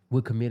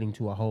 we're committing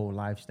to a whole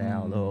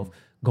lifestyle of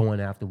going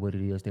after what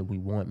it is that we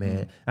want,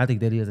 man. I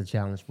think that is a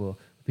challenge for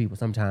people.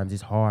 Sometimes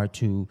it's hard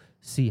to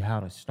see how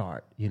to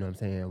start, you know what I'm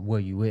saying, where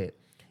you at.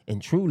 And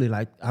truly,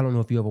 like, I don't know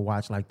if you ever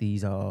watch like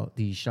these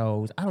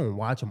shows. I don't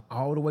watch them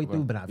all the way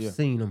through, but I've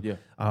seen them. Yeah.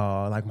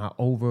 Like my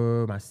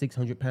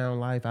 600-pound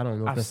life. I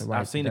don't know if that's the right.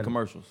 I've seen the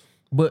commercials.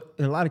 But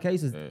in a lot of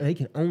cases, they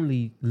can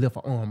only lift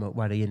an arm up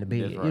while they're in the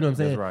bed. Right. You know what I'm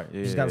saying? That's right.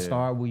 You just got to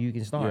start where you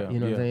can start. You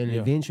know what I'm saying? And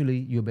eventually,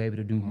 you'll be able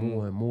to do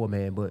more and more,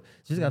 man. But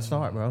just got to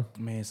start, bro.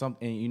 Man,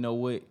 and you know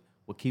what?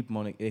 What keep them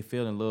on it, they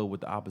fell in love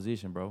with the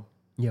opposition, bro.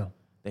 Yeah.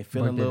 They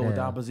fell in love with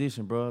the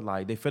opposition, bro.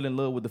 Like, they fell in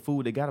love with the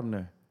food that got them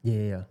there.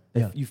 Yeah.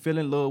 You fell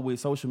in love with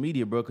social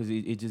media, bro, because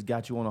it just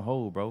got you on a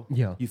hold, bro.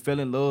 Yeah. You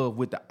fell in love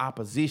with the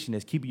opposition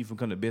that's keeping you from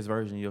becoming the best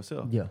version of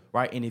yourself. Yeah.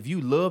 Right? And if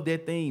you love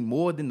that thing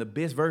more than the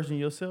best version of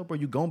yourself, bro,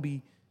 you're going to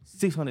be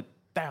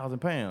 600,000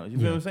 pounds. You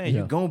feel what I'm saying?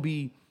 Yeah. You're going to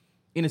be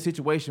in a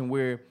situation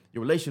where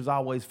your relationship's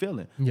always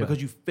failing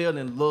because you fell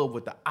in love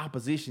with the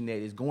opposition that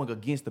is going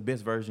against the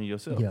best version of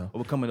yourself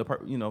or becoming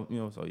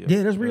so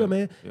yeah, that's real,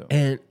 man.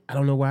 And I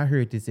don't know why I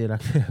heard this yet.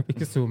 I've been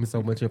consuming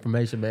so much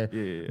information,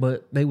 man.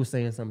 But they were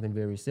saying something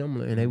very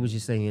similar, and they was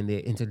just saying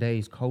that in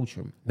today's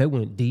culture, they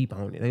went deep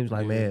on it. They was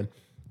like, man,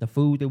 the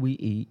food that we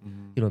eat,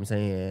 you know what I'm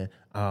saying,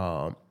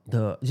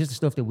 the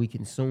stuff that we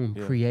consume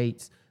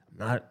creates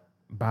not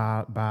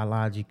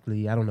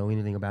biologically, I don't know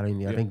anything about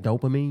it. I think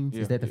dopamine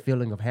is that the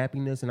feeling of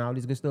happiness and all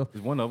this good stuff.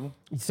 It's one of them.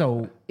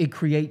 So it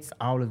creates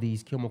all of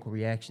these chemical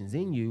reactions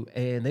in you.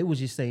 And they was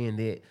just saying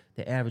that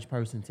the average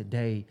person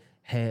today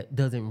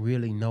doesn't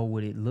really know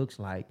what it looks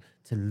like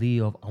to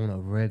live on a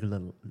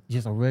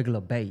regular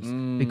base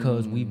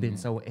because we've been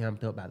so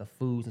amped up by the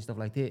foods and stuff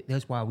like that.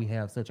 That's why we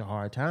have such a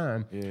hard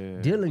time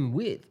dealing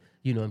with,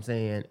 you know what I'm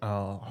saying,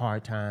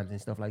 hard times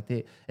and stuff like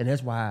that. And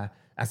that's why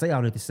I say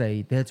all that to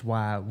say that's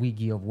why we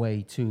give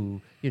way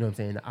to, you know what I'm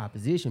saying, the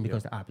opposition,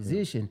 because the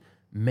opposition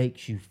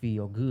makes you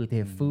feel good.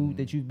 That food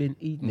that you've been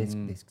eating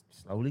that's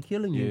slowly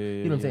killing you.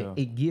 You know what I'm saying?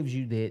 It gives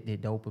you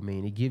that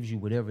dopamine. It gives you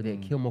whatever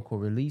that chemical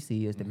release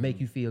is to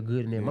make you feel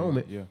good in that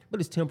moment.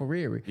 But it's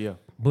temporary.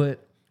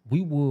 But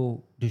we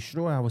will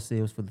destroy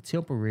ourselves for the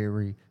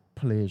temporary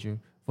pleasure,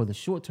 for the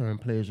short-term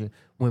pleasure,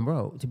 when,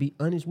 bro, to be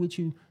honest with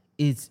you,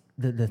 it's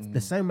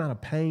the same amount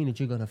of pain that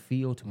you're going to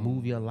feel to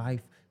move your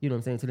life, you know what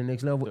I'm saying, to the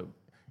next level.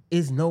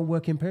 Is nowhere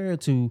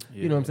compared to,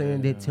 you know what I'm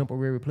saying, that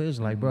temporary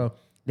pleasure. Like, bro,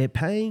 that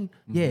pain,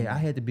 I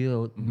had to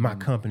build my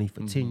company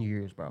for 10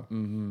 years, bro.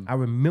 I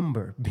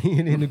remember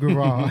being in the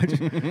garage.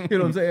 You know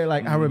what I'm saying?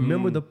 Like, I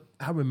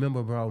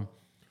remember, bro,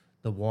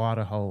 the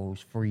water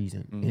hose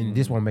freezing. And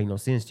this won't make no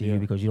sense to you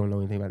because you don't know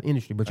anything about the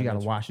industry, but you got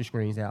to wash the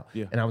screens out.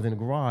 And I was in the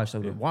garage, so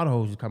the water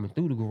hose was coming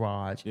through the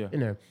garage in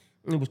there.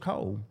 And it was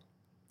cold.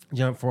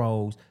 Junk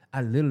froze.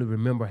 I literally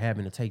remember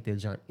having to take that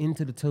junk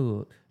into the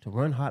tub to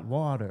run hot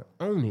water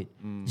on it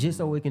just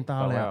so it can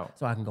thaw out.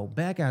 So I can go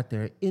back out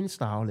there,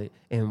 install it,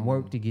 and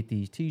work to get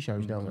these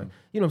T-shirts done.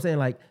 You know what I'm saying?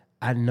 Like,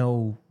 I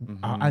know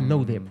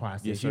that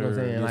process. Yes, you know what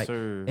I'm saying? Yes, like,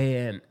 sir.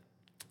 And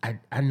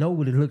I know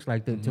what it looks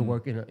like to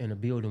work in a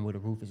building where the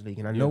roof is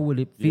leaking. I know what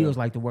it feels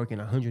like to work in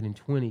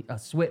 120, a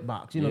sweat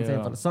box, you know what I'm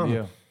saying, for the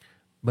summer.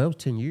 But it was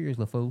 10 years,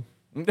 LaFou.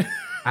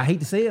 I hate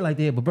to say it like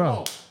that, but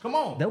bro, come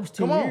on. That was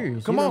 10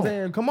 years. Come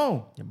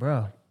on. Yeah,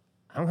 bro.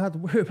 I don't have to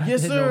worry about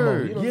that no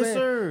more. You know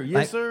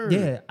Yes, sir.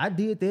 Yeah, I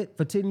did that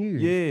for 10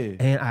 years. Yeah.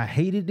 And I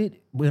hated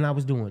it when I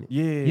was doing it.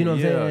 Yeah. You know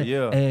what I'm saying?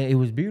 Yeah. And it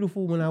was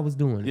beautiful when I was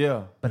doing it.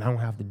 Yeah. But I don't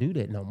have to do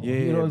that no more. Yeah,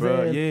 you know what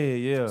I'm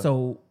saying? Yeah.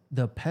 So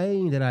the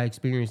pain that I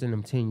experienced in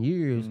them 10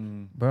 years,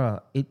 bro,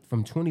 it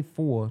from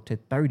 24 to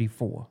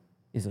 34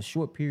 is a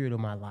short period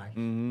of my life.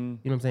 You know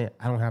what I'm saying?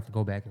 I don't have to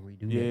go back and redo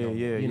that no more.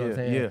 You know what I'm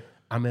saying? Yeah.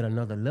 I'm at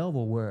another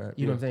level where,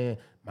 you know what I'm saying,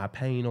 my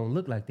pain don't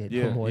look like that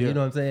no more. You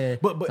know what I'm saying?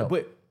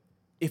 But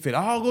if it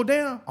all go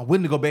down, I'm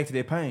willing to go back to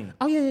that pain.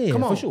 Oh yeah,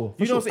 come on, for sure.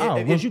 You know what I'm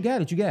saying? Once you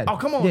got it, you got it. Oh,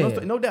 come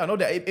on, no doubt.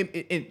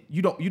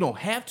 You don't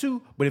have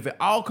to, but if it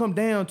all come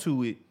down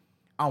to it,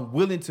 I'm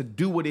willing to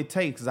do what it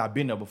takes because I've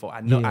been there before.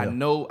 I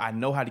know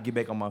how to get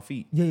back on my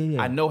feet.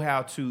 Yeah. I know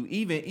how to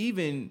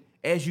even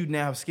as you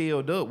now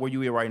scaled up where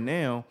you are right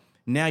now.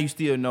 Now you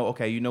still know.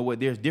 Okay, you know what?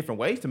 There's different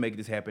ways to make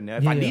this happen. Now,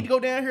 if I need to go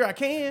down here, I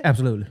can.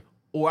 Absolutely.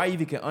 Or I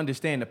even can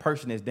understand the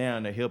person that's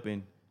down there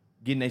helping.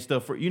 Getting their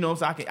stuff for, you know,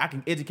 so I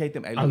can educate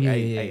them. Hey, look,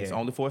 it's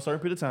only for a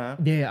certain period of time.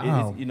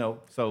 Yeah, you know,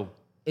 so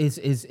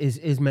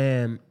it's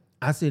man.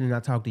 I sit and I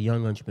talk to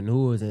young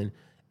entrepreneurs and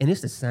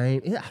it's the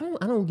same.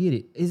 I don't get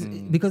it. It's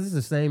because it's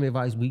the same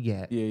advice we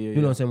got. You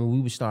know what I'm saying? When we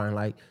were starting,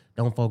 like,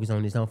 don't focus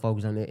on this, don't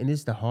focus on that, and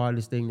it's the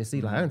hardest thing to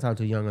see. Like, I can talk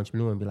to a young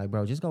entrepreneur and be like,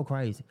 bro, just go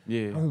crazy.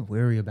 Don't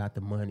worry about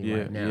the money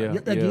right now.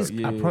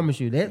 I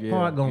promise you that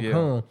part gonna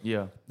come.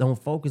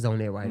 Don't focus on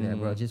that right now,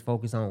 bro. Just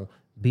focus on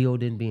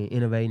building, being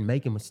innovating,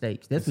 making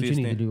mistakes. That's what you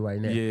need to do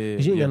right now.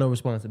 Because you ain't got no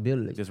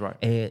responsibility. That's right.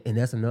 And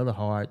that's another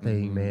hard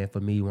thing, man, for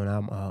me when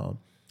I'm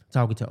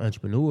talking to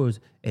entrepreneurs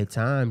at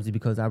times, is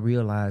because I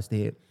realized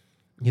that,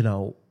 you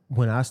know,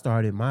 when I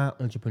started my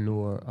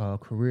entrepreneur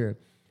career,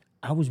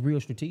 I was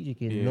real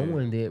strategic in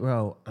knowing that,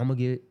 bro, I'm going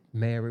to get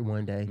married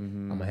one day,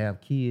 I'm going to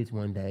have kids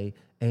one day,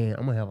 and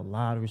I'm going to have a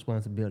lot of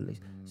responsibilities.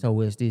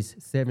 So as this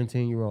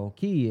 17-year-old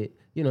kid,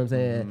 you know what I'm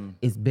saying,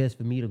 it's best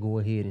for me to go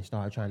ahead and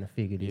start trying to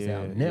figure this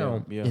out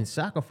now and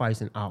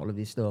sacrificing all of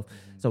this stuff.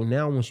 So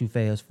now once you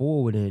fast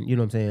forward and, you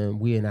know what I'm saying,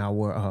 we're in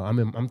our,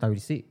 I'm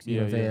 36, you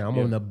know what I'm saying, I'm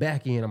on the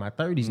back end of my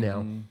 30s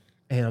now,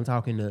 and I'm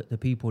talking to the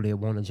people that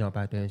want to jump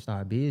out there and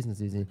start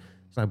businesses, and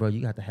it's like, bro,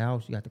 you got the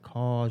house, you got the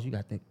cars, you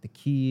got the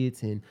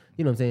kids, and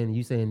you know what I'm saying,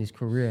 you saying this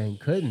career ain't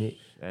cutting it.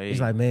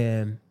 It's like,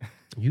 man,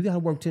 you got to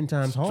work 10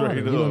 times harder.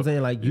 You know what I'm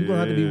saying? Like, you're going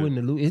to have to be willing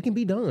to lose. It can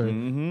be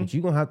done, but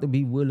you're going to have to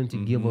be willing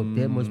to give up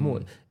that much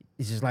more.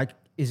 It's just like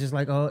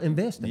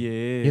investing.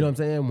 You know what I'm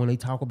saying? When they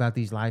talk about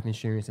these life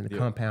insurance and the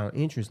compound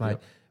interest, like,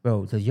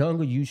 bro, the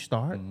younger you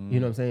start, you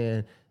know what I'm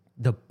saying,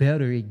 the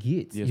better it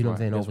gets, you know what I'm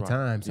saying, over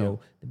time. So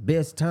the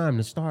best time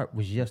to start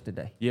was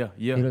yesterday. You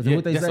know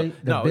what they say?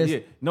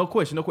 No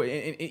question.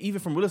 And even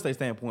from real estate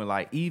standpoint,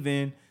 like,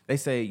 even they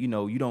say, you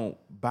know, you don't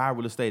buy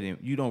real estate and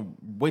you don't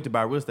wait to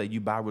buy real estate.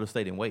 You buy real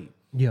estate and wait.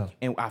 Yeah.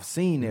 And I've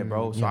seen that,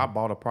 bro. So I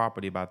bought a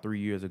property about 3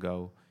 years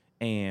ago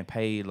and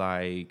paid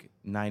like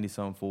 90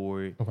 something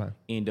for it. Okay.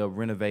 Ended up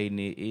renovating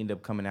it. It ended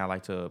up coming out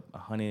like to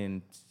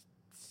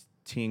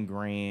 110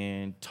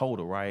 grand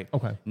total, right?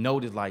 Okay.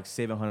 Note is like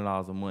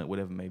 $700 a month,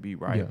 whatever it may be,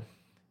 right? Yeah.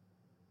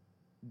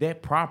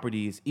 That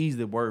property is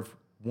easily worth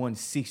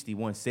 160,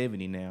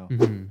 170 now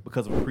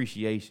because of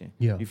appreciation.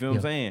 Yeah. You feel what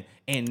I'm saying?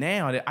 And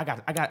now that I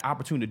got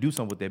opportunity to do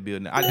something with that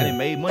building. I done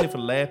made money for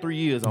the last 3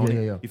 years on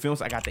it. Yeah. You feel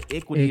what I'm saying? I got the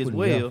equity as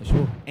well. Yeah, for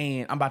sure.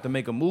 And I'm about to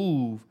make a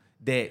move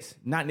that's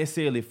not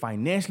necessarily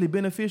financially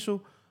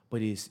beneficial,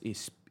 but it's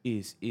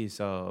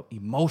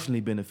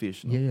emotionally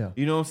beneficial. Yeah.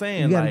 You know what I'm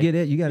saying? You gotta get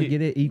it. You gotta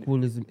get it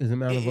equal as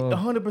amount of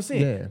 100%.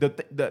 Yeah.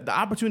 The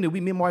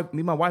opportunity me and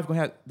my wife gonna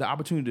have the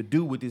opportunity to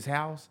do with this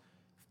house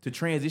to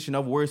transition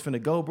over where it's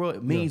finna go, bro.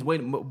 It means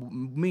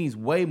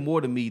way more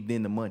to me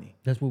than the money.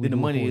 That's what we than the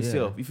do money for,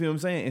 itself. You feel what I'm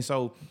saying? And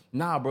so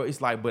bro, it's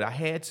like, but I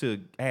had to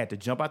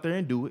jump out there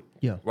and do it.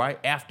 Yeah. Right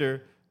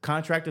after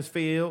contractors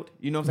failed,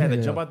 you know what I'm saying? I had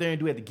to jump out there and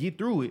do it, had to get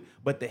through it.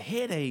 But the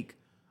headache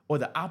or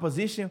the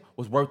opposition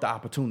was worth the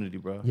opportunity,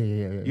 bro. Yeah.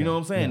 You know what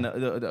I'm saying?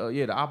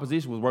 The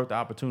opposition was worth the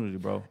opportunity,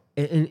 bro.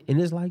 And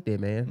it's like that,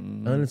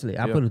 man. Honestly,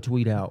 I put a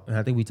tweet out, and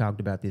I think we talked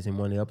about this in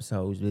one of the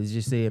episodes. But it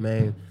just said,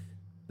 man,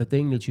 the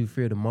thing that you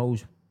fear the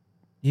most,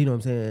 you know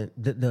what I'm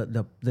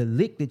saying? The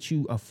lick that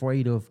you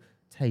afraid of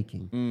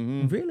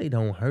taking really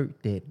don't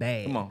hurt that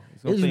bad. Come on.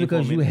 This is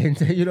because you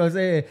know what I'm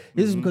saying?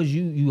 This is because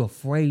you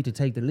afraid to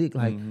take the lick.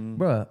 Like,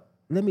 bruh,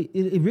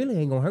 it really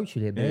ain't gonna hurt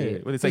you that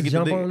bad. Yeah. Just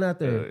jump on out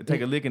there.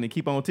 Take a lick and then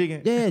keep on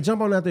ticking. Yeah,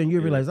 jump on out there and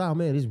you realize, oh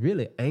man, this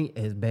really ain't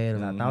as bad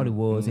as I thought it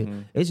was.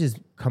 It's just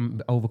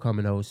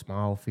overcoming those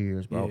small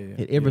fears, bro.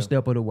 At every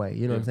step of the way.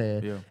 You know what I'm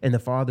saying? Yeah. And the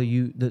farther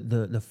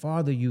the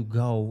farther you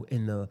go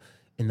and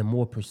the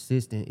more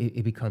persistent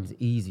it becomes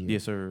easier.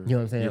 Yes, sir. You know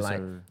what I'm saying? Yes, like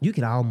sir. you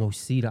can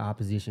almost see the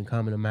opposition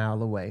coming a mile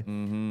away.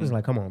 It's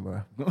like, come on,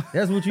 bro.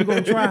 That's what you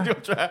gonna try.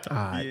 All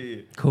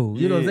right, cool.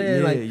 You know what I'm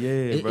saying? Like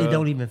it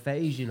don't even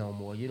phase you no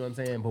more. You know what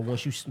I'm saying? But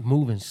once you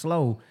moving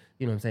slow,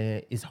 you know what I'm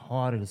saying? It's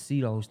harder to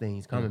see those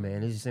things coming,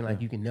 man. It's just seem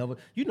like you can never.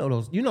 You know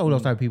those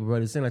type of people,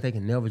 bro. It seems like they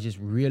can never just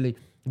really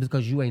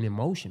because you ain't in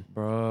motion,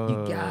 bro.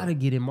 You gotta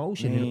get in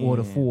motion in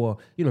order for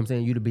you know what I'm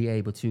saying. You to be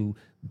able to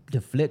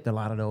deflect a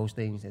lot of those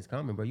things that's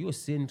coming, bro. You a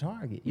sitting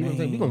target. You know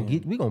what I'm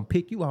saying? We gonna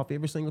pick you off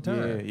every single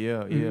time.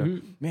 Yeah.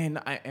 Man,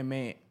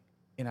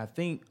 and I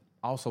think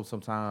also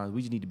sometimes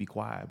we just need to be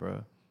quiet,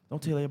 bro.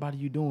 Don't tell everybody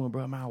you doing,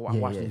 bro. Man, I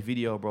watched this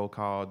video, bro,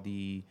 called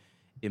The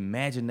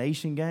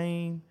Imagination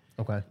Game.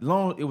 Okay.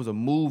 It was a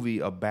movie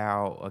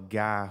about a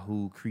guy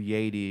who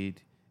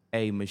created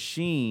a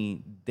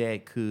machine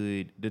that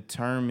could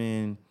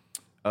determine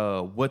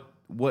what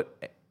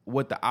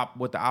the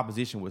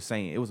opposition was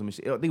saying. It was a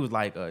machine. It was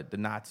like the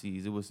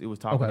Nazis. It was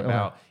talking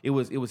about. It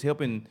was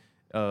helping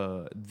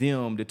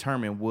them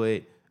determine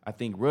what I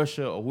think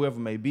Russia or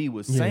whoever may be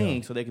was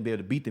saying, so they can be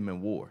able to beat them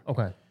in war.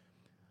 Okay.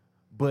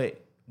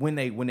 But when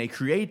they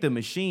create the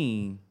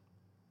machine,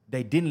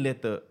 they didn't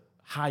let the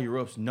higher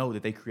ups know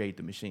that they create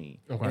the machine,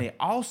 and they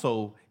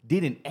also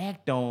didn't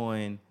act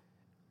on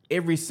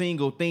every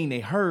single thing they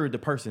heard the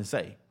person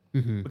say.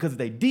 Because if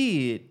they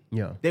did,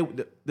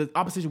 the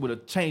opposition would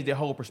have changed their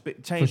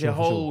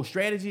whole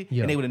strategy,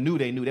 and they would have knew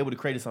they would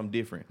have created something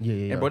different.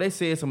 And bro, they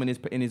said something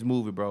in this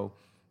movie, bro,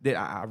 that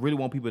I really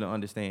want people to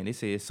understand. They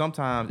said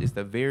sometimes it's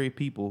the very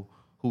people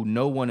who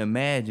no one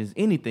imagines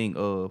anything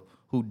of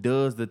who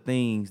does the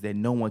things that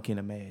no one can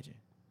imagine.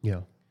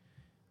 Yeah.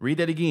 Read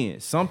that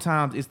again.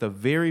 Sometimes it's the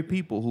very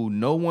people who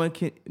no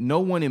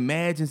one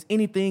imagines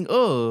anything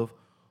of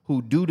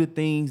who do the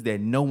things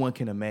that no one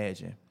can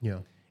imagine. Yeah.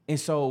 And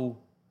so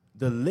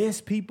the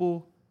less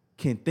people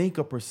can think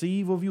or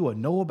perceive of you or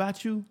know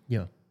about you,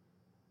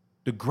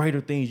 the greater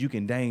things you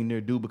can dang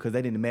near do because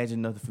they didn't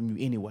imagine nothing from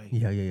you anyway.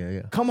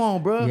 Yeah. Come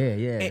on, bro.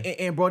 Yeah.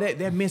 And bro,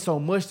 that meant so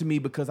much to me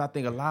because I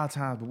think a lot of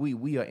times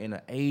we are in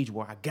an age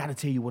where I gotta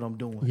tell you what I'm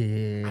doing.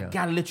 Yeah. I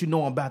gotta let you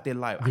know about that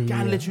life. I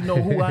gotta let you know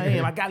who I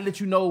am. I gotta let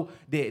you know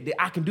that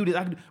I can do this.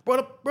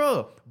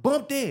 Bro,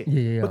 bump that.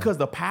 Yeah. Because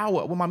the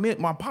power. When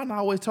my partner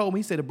always told me,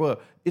 he said, bro,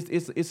 it's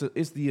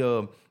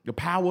the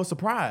power of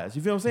surprise.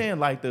 You feel what I'm saying?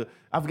 Like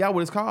I forgot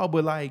what it's called,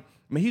 but like,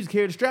 man, he just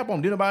carried the strap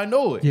on. Didn't nobody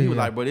know it. He was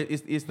like, bro,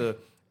 it's the.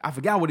 I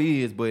forgot what it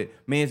is, but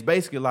man, it's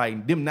basically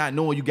like them not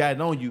knowing you got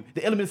it on you.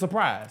 The element of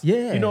surprise.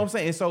 Yeah. You know what I'm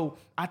saying? And so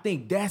I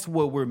think that's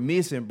what we're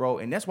missing, bro.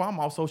 And that's why I'm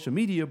off social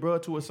media, bro,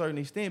 to a certain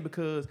extent,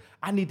 because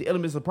I need the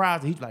element of surprise.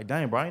 And he's like,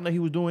 dang, bro, I didn't know he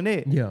was doing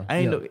that. Yeah. I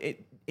ain't know. I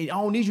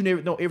don't need you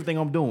to know everything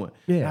I'm doing.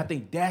 Yeah. And I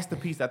think that's the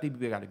piece that I think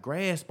people got to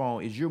grasp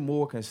on is you're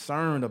more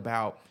concerned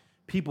about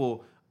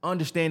people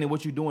understanding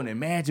what you're doing,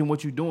 imagine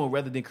what you're doing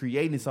rather than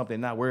creating something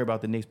and not worry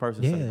about the next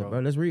person. Yeah,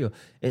 bro, that's real.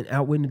 And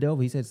Outwitting the Devil,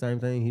 he said the same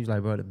thing. He was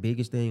like, bro, the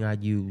biggest thing I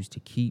use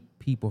to keep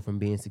people from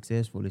being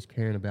successful is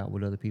caring about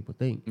what other people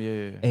think.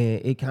 Yeah.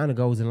 And it kind of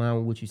goes in line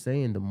with what you're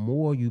saying. The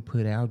more you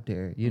put out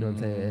there, you know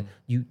what I'm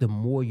saying? The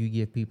more you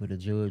give people to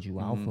judge you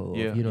off of.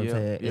 You know what I'm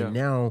saying? And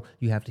now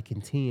you have to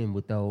contend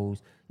with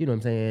those, you know what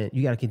I'm saying?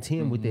 You got to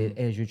contend with it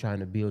as you're trying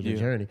to build your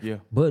journey. Yeah.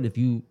 But if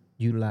you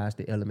utilize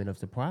the element of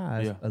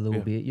surprise a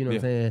little bit, you know what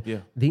I'm saying? Yeah.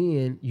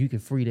 Then you can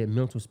free that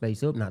mental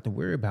space up, not to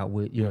worry about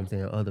what, you know what I'm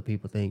saying, other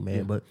people think,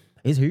 man. But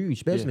it's huge,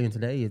 especially in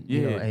today.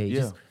 You know, hey,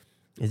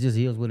 it just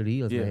is what it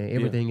is, man.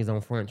 Everything is on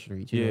Front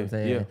Street, you know what I'm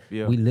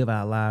saying? We live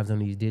our lives on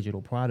these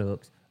digital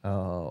products,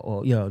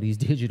 or, you know, these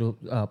digital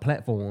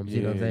platforms,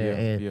 you know what I'm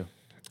saying? And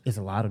it's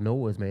a lot of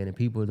noise, man. And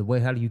people,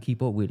 how do you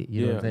keep up with it?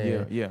 You know what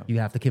I'm saying? You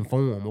have to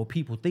conform, or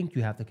people think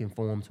you have to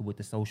conform to what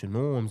the social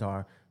norms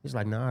are. It's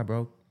like, nah,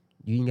 bro.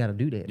 You ain't got to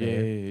do that,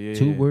 man.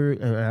 Two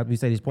words, we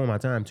say this point of my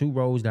time, 2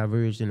 roads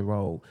diverged in the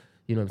road.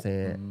 You know what I'm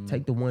saying?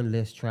 Take the one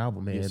less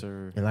travel, man. Yes,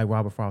 sir. And like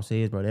Robert Frost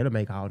says, bro, that'll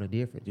make all the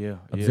difference. Yeah.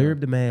 Observe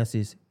the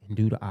masses and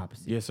do the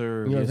opposite. Yes,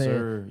 sir. You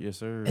know Yes,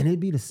 sir. And it'd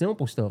be the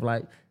simple stuff.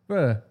 Like,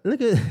 bro,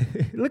 look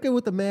at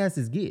what the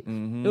masses get. You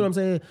know what I'm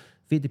saying?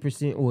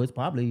 50%, or it's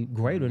probably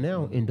greater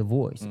now in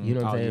divorce. You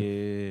know what I'm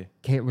saying? Yeah.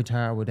 Can't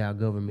retire without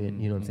government,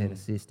 you know what I'm saying,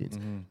 assistance.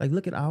 Like,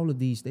 look at all of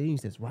these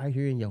things that's right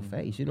here in your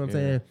face. You know what I'm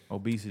saying?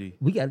 Obesity.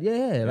 We got,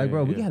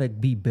 we got to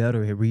be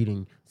better at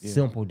reading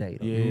simple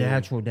data,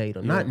 natural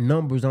data, not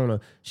numbers on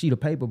a sheet of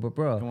paper, but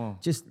bro,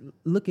 just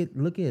look at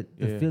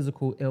the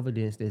physical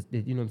evidence that,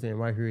 you know what I'm saying,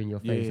 right here in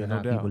your face and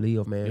how people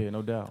live, man. Yeah,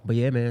 no doubt. But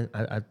yeah, man,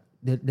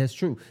 that's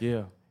true.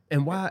 Yeah.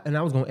 And why? And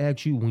I was gonna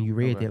ask you when you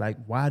read that, like,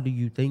 why do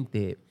you think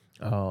that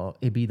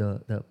it'd be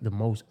the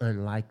most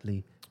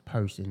unlikely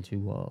person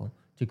to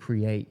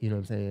create, you know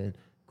what I'm saying,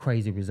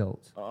 crazy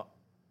results?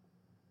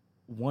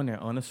 One,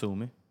 they're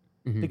unassuming.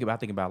 Think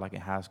about like in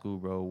high school,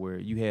 bro, where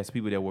you had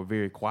people that were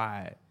very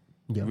quiet.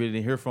 You really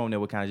didn't hear from them. They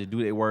would kind of just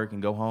do their work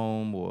and go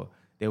home, or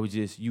they would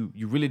just you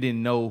really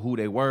didn't know who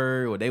they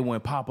were, or they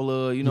weren't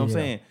popular. You know what I'm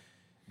saying?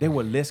 They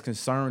were less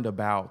concerned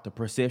about the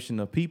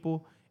perception of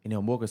people, and they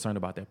were more concerned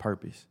about their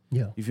purpose.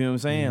 Yeah. You feel what I'm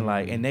saying?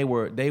 Like, and they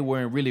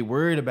weren't really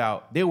worried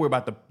about, they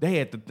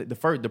had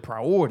the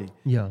priority.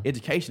 Yeah.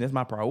 Education, that's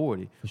my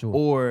priority. For sure.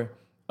 Or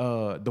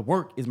the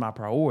work is my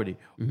priority.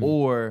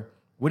 Or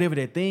whatever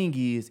that thing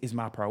is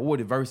my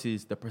priority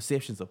versus the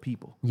perceptions of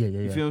people.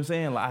 You feel what I'm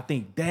saying? Like, I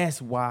think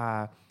that's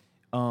why,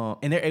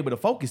 and they're able to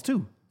focus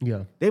too.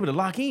 Yeah. They're able to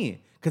lock in.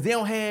 Cause they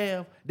don't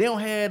have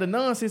the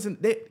nonsense,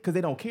 because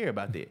they don't care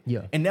about that.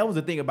 Yeah. And that was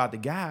the thing about the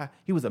guy.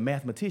 He was a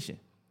mathematician.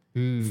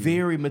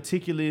 Very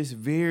meticulous,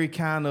 very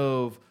kind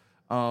of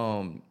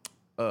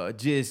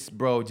just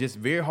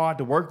very hard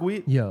to work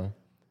with. Yeah.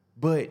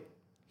 But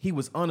he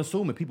was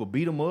unassuming. People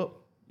beat him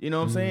up. You know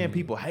what I'm saying?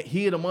 People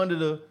hid him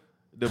under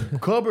the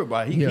cupboard.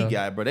 But he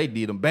got, bro, they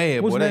did him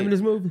bad. What's the name of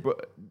this movie? Bro,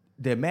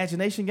 The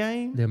Imagination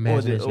Game? The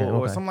Imagination Game.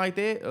 Or something like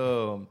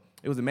that.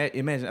 It was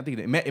I think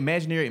the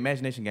Imaginary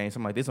Imagination Game,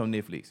 something like this on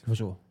Netflix. For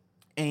sure.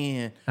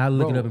 And I'll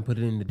look it up and put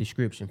it in the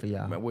description for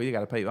y'all. Well, you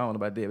gotta pay. I don't know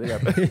about that. They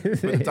gotta pay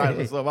for the title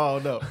and stuff. I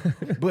don't know.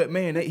 But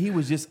man, he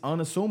was just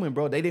unassuming,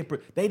 bro. They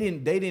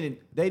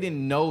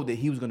didn't know that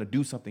he was gonna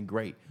do something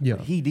great. Yeah,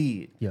 but he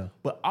did. Yeah.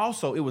 But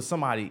also, it was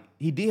somebody.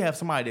 He did have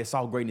somebody that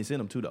saw greatness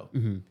in him too, though.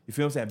 You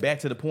feel what I'm saying? Back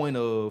to the point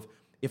of,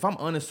 if I'm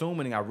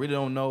unassuming and I really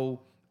don't know,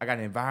 I got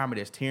an environment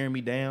that's tearing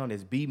me down,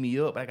 that's beating me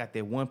up, but I got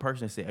that one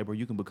person that said, "Hey, bro,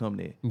 you can become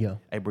that. Yeah.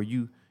 Hey, bro,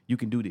 you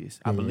can do this.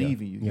 I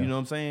believe in you." You know what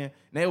I'm saying?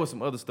 Now, there was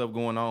some other stuff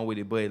going on with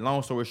it, but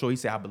long story short, he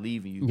said, "I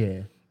believe in you."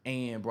 Yeah.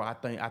 And bro,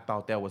 I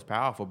thought that was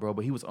powerful, bro.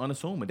 But he was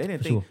unassuming. They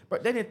didn't think,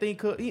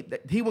 bro,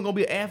 he wasn't gonna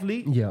be an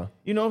athlete. Yeah.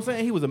 You know what I'm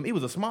saying? He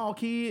was a small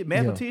kid,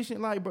 mathematician,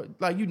 like, bro,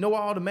 like, you know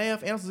all the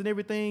math answers and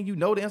everything. You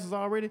know the answers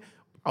already.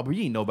 Oh, but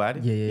you ain't nobody.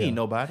 You ain't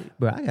nobody.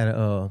 But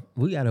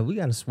we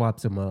gotta swap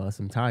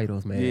some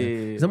titles, man.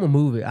 Yeah. Cause I'm a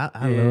movie.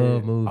 I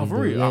love movies. Oh, for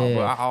real? Yeah. Oh,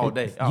 bro, all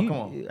day. Oh, come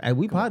on. Hey,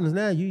 we partners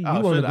now. You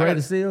on the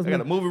greatest salesman. I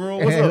got a movie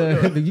room. What's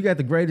up? You got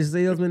the greatest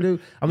salesman, dude.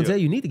 I'm gonna tell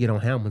you need to get on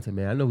Hamilton,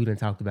 man. I know we done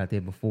talked about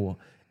that before.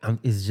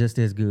 It's just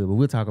as good, but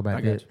we'll talk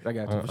about that I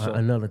got you for sure.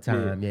 Another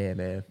time. Yeah,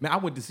 man. Man, I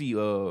went to see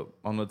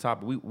on the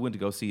topic. We went to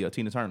go see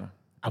Tina Turner.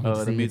 I went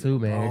to see it too,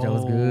 man. That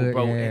was good,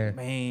 bro. Yeah.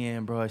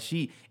 Man, bro,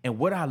 and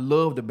what I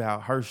loved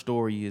about her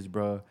story is,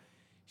 bro,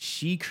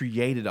 she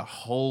created a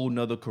whole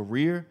nother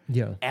career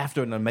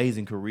after an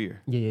amazing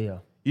career. Yeah.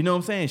 You know what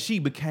I'm saying? She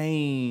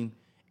became,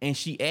 and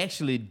she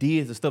actually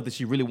did the stuff that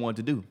she really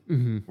wanted to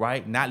do,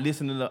 right? Not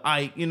listening to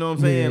Ike, you know what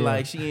I'm saying? Yeah.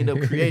 Like, she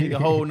ended up creating a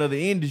whole nother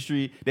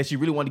industry that she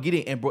really wanted to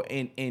get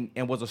in,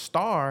 and was a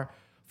star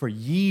for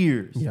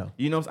years. Yeah.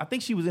 You know, I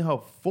think she was in her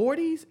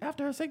 40s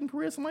after her second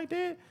career, something like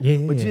that. Yeah.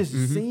 But just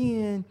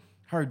seeing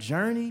her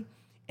journey,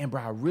 and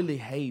bro, I really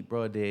hate,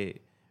 bro, that,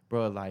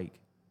 bro, like,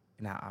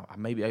 now, I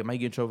might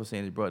get in trouble for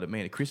saying this, bro.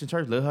 Man, the Christian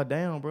church let her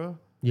down, bro.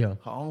 Yeah.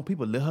 Her own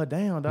people let her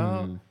down,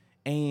 dog.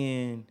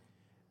 And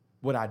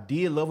what I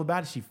did love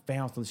about it, she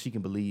found something she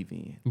can believe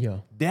in. Yeah.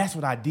 That's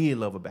what I did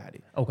love about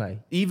it. Okay.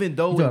 Even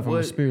though it from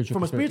was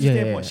from a spiritual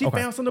standpoint, she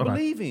found something to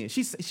believe in.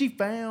 She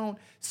found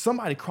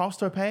somebody crossed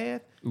her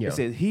path and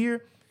said,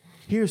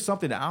 here's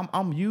something that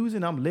I'm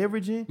using, I'm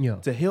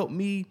leveraging to help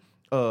me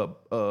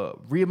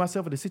rid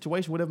myself of the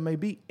situation, whatever it may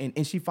be.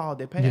 And she followed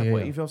that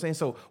pathway. You feel what I'm saying?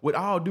 So with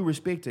all due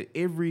respect to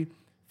every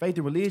faith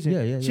and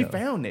religion, she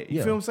found that.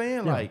 You feel what I'm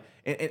saying? Like,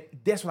 and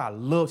that's what I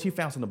love. She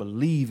found something to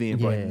believe in,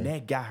 bro. And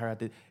that got her out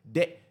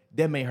there.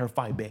 That made her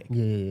fight back.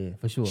 Yeah,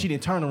 for sure. She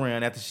didn't turn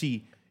around after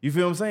you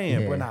feel what I'm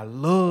saying? But I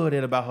love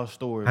that about her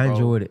story, bro. I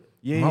enjoyed it.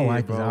 Yeah, my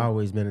wife has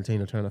always been a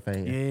Tina Turner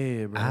fan.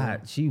 Yeah, bro.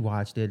 She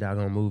watched that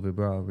doggone movie,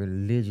 bro,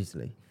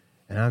 religiously.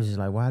 And I was just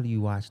like, why do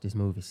you watch this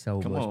movie so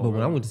much? But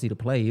when I went to see the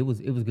play, it was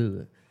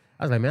good.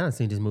 I was like, man, I've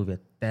seen this movie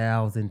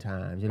 1,000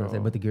 times. You know what I'm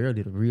saying? But the girl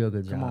did a real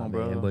good job, man.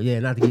 Bro. But yeah,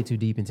 not to get too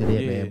deep into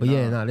that, man.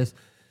 But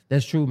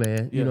that's true,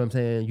 man. You know what I'm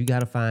saying? You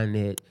gotta find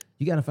that.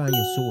 You gotta find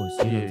your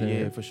source. You know what I'm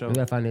saying? Yeah, for sure. You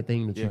gotta find that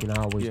thing that you can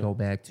always go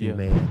back to,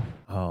 man.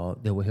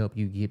 That will help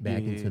you get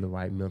back into the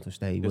right mental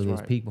state, whether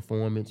it's peak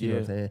performance. You know what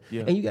I'm saying?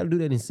 Yeah. And you gotta do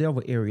that in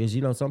several areas.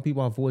 You know, some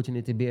people are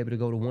fortunate to be able to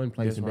go to one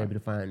place and be able to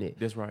find it.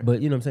 That's right.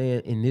 But you know what I'm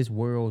saying? In this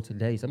world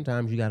today,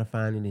 sometimes you gotta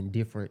find it in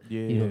different,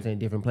 you know what I'm saying,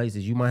 different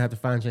places. You might have to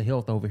find your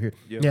health over here.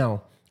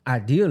 Now,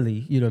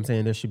 ideally, you know what I'm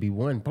saying, there should be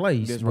one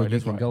place where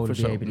you can go to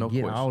be able to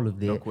get all of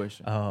that. No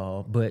question.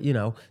 But you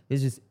know,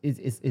 it's just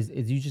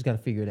you just got to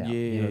figure it out.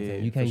 You know what I'm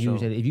saying? You can't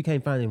use that if you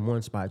can't find it in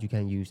one spot. You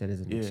can't use that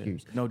as an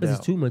excuse. No doubt. Because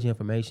it's too much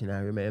information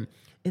out here, man.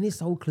 And it's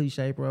so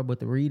cliche, bro. But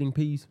the reading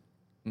piece,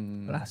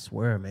 but I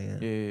swear,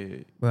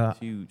 man, bro, it's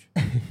huge.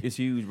 It's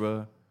huge,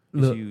 bro.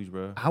 It's huge,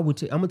 bro. I'm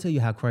gonna tell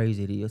you how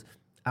crazy it is.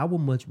 I would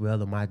much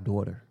rather my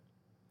daughter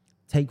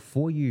take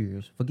 4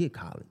 years, forget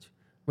college.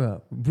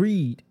 Bro,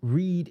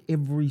 read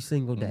every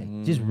single day.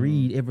 Just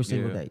read every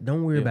single day.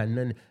 Don't worry about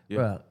nothing.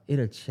 Bro,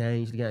 it'll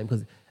change the game.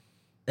 Because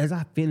as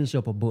I finish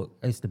up a book,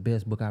 it's the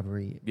best book I've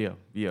read. Yeah.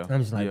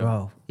 I'm just like,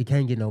 bro, it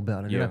can't get no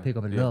better. Then I pick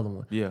up another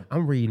one.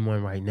 I'm reading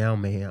one right now,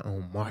 man,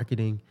 on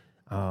marketing.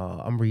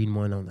 I'm reading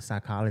one on the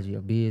psychology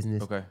of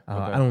business. Okay.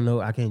 I don't know.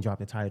 I can't drop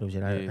the titles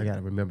yet. I got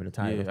to remember the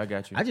titles. Yeah, I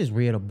got you. I just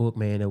read a book,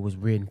 man, that was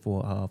written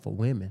for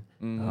women.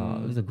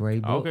 It was a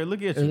great book. Okay,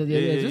 look at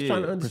you. Just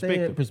trying to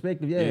understand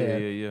perspective.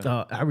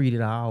 Yeah. I read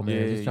it all,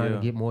 man. Just trying to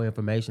get more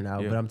information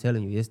out. But I'm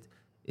telling you,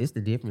 it's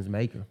the difference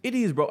maker. It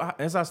is, bro.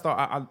 As I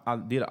start, I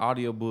did an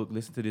audio book.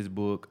 Listen to this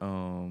book,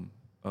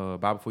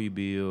 Buy Before You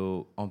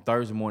Build. On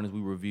Thursday mornings, we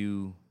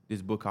review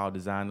this book called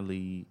Design to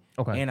Lead.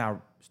 Okay. And I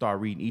started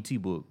reading E.T.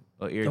 book.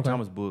 Eric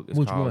Thomas book. It's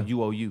called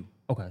UOU.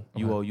 Okay.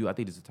 UOU. I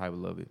think it's the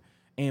title of it.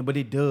 But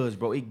it does,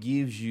 bro. It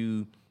gives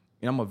you,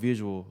 and I'm a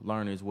visual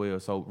learner as well.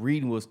 So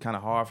reading was kind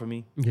of hard for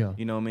me. Yeah.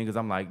 You know what I mean? Because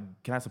I'm like,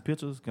 can I have some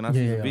pictures? Can I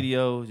see some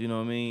videos? You know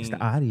what I mean? It's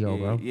the audio,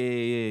 bro.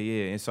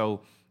 Yeah. And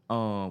so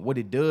what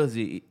it does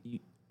is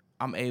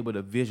I'm able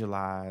to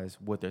visualize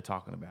what they're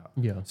talking about.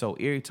 Yeah. So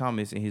Eric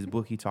Thomas, in his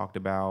book, he talked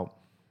about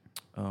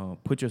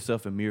put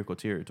yourself in miracle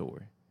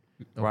territory.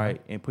 Okay.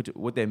 Right, and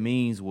what that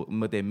means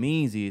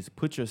is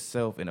put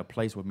yourself in a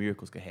place where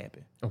miracles can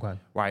happen. Okay,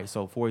 right.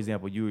 So, for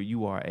example,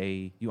 you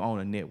own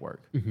a network.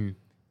 Mm-hmm.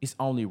 It's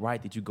only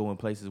right that you go in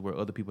places where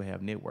other people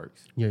have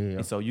networks. Yeah.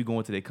 And so you go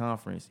into that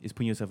conference, it's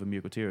putting yourself in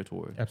miracle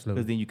territory.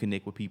 Absolutely, because then you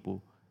connect with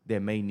people that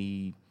may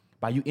need.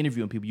 By you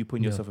interviewing people, you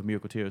putting yourself in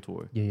miracle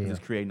territory. Yeah. It's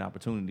creating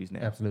opportunities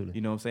now. Absolutely,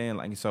 you know what I'm saying?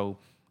 Like so.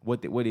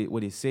 What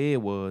it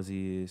said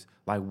is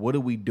like, what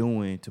are we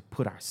doing to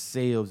put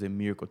ourselves in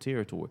miracle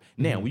territory?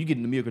 Now, when you get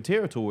into miracle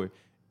territory,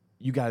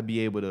 you got to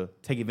be able to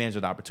take advantage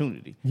of the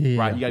opportunity,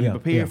 right? You got to be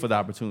prepared for the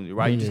opportunity,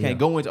 right? You just can't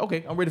go into,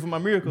 okay, I'm ready for my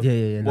miracle. Boy,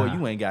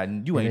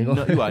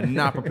 you are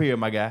not prepared,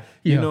 my guy.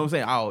 You know what I'm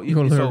saying? Oh, you're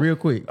gonna learn real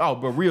quick. Oh,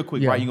 but real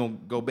quick, right? You're gonna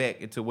go back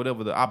into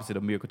whatever the opposite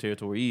of miracle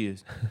territory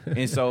is.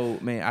 And so,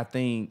 man, I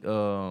think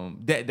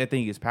that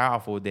thing is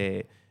powerful.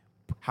 That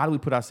how do we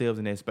put ourselves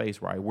in that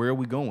space, right? Where are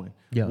we going?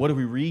 Yeah. What are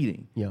we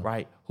reading? Yeah.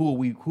 Right? Who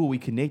are we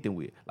connecting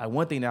with? Like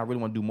one thing that I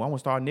really want to do more, I want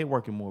to start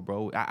networking more,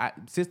 bro. I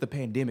since the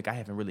pandemic, I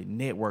haven't really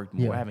networked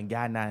more. I haven't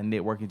gotten out and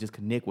networking, just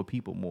connect with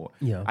people more.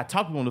 Yeah. I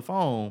talk to people on the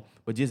phone,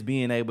 but just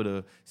being able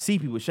to see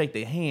people, shake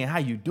their hand, how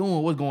you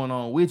doing, what's going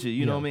on with you,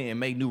 you know what I mean? And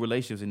make new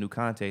relationships and new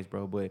contacts,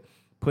 bro. But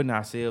putting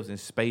ourselves in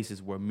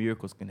spaces where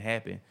miracles can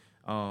happen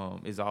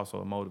is also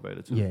a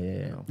motivator too. Yeah.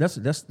 You know?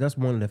 That's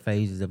one of the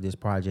phases of this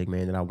project,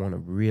 man, that I want to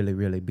really,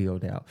 really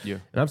build out. Yeah.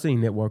 And I've seen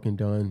networking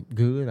done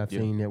good. I've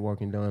seen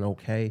networking done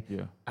okay.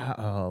 Yeah.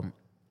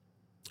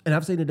 And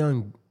I've seen it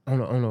done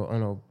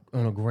on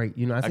a great.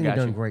 You know, I've seen it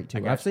done great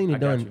too. I've seen it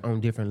done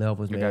on different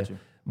levels, man.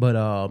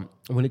 But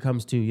when it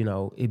comes to, you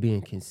know, it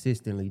being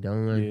consistently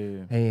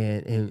done,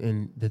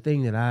 and the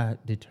thing that I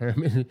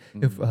determine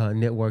if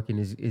networking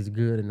is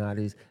good or not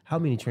is how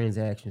many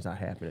transactions are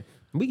happening.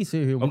 We can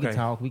sit here, we can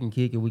talk, we can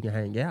kick it, we can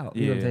hang out.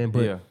 You know what I'm saying?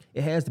 But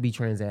it has to be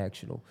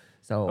transactional.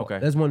 So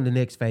that's one of the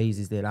next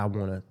phases that I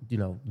want to, you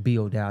know,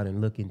 build out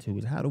and look into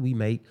is how do we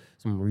make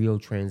some real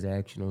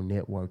transactional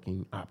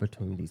networking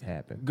opportunities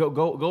happen? Go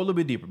a little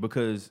bit deeper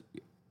because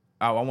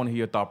I want to hear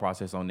your thought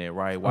process on that,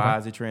 right? Why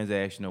is it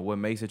transactional? What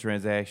makes it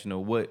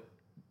transactional? What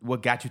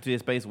what got you to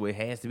this space where it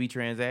has to be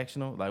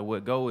transactional? Like,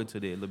 what go into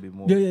that a little bit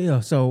more? Yeah.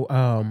 So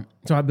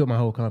I built my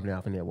whole company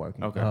off of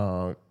networking.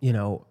 Okay. You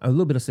know, a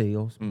little bit of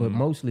sales, but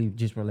mostly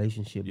just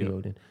relationship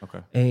building. Okay.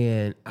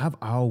 And I've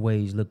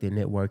always looked at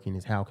networking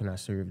as how can I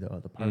serve the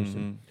other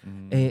person,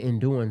 and in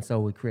doing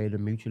so, it created a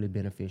mutually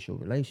beneficial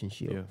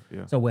relationship.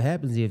 Yeah. So what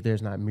happens if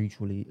it's not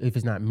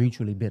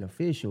mutually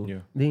beneficial,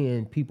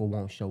 then people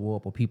won't show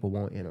up or people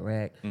won't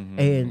interact,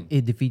 and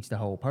it defeats the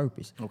whole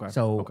purpose. Okay.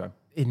 So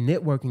if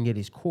networking at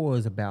its core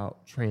is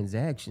about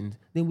transactions,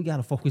 then we got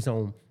to focus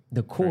on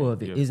the core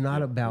of it. It's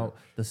not about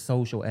the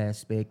social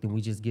aspect and we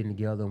just getting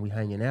together and we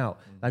hanging out.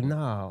 Like,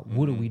 nah,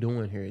 what are we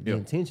doing here? The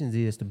intentions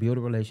is to build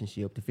a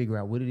relationship, to figure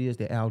out what it is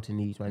that Alton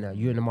needs right now.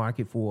 You're in the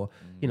market for,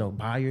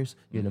 buyers.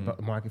 You're in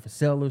the market for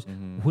sellers.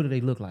 What do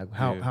they look like?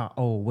 How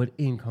old? What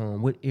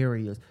income? What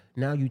areas?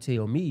 Now you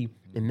tell me.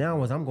 And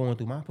now as I'm going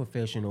through my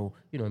professional,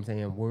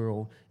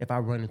 world, if I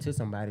run into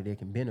somebody that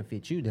can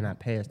benefit you, then I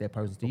pass that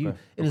person to you.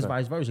 And it's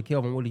vice versa.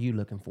 Kelvin, what are you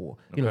looking for?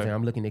 You know what I'm saying?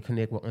 I'm looking to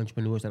connect with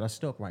entrepreneurs that are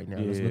stuck right now.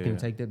 That's looking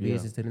to take their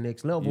business to the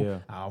next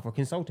level. I offer a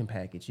consulting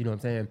package. You know what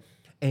I'm saying?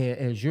 And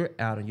as you're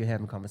out and you're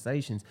having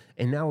conversations,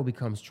 and now it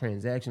becomes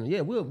transactional. Yeah,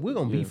 we're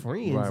gonna be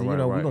friends. We're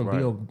gonna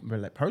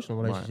build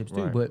personal relationships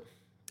too. But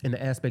in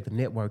the aspect of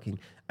networking,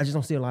 I just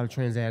don't see a lot of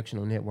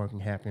transactional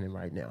networking happening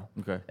right now.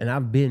 Okay. And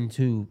I've been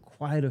to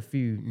quite a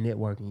few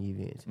networking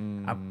events.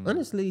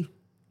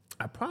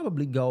 I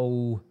probably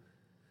go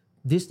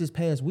this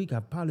past week.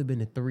 I've probably been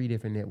to 3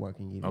 different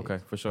networking events.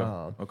 Okay, for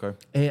sure.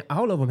 And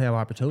all of them have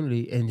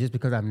opportunity. And just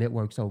because I've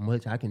networked so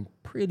much, I can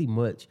pretty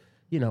much,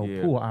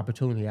 pull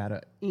opportunity out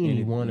of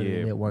any one of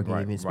the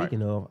networking events.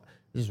 Speaking of,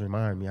 just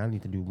remind me, I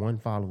need to do one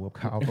follow-up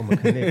call from a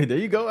connect. There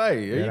you go.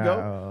 Hey, there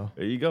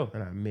you go.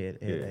 And I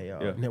met at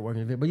a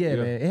networking event. But man,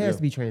 it has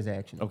to be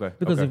transactional. Okay.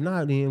 Because if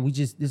not, then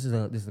this is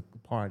a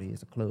party,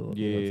 it's a club.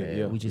 You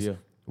know what I'm saying?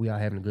 We are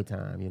having a good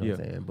time, you know what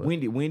I'm saying? But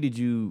when did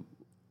you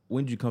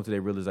come to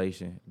that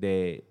realization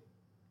that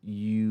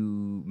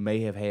you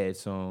may have had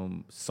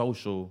some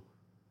social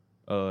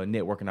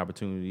networking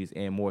opportunities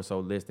and more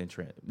so less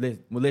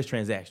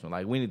transactional?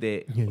 Like, when did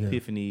that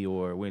epiphany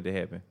or when did that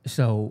happen?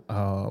 So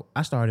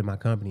I started my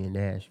company in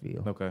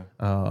Nashville. Okay.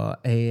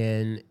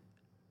 And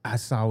I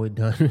saw it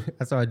done.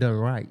 I saw it done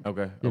right.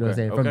 Okay. You know what I'm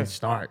saying? From the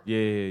start.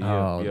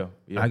 Yeah.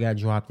 I got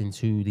dropped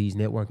into these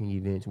networking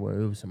events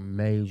where it was some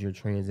major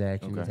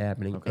transactions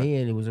happening,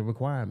 and it was a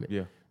requirement.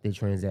 Yeah. That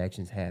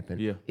transactions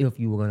happen if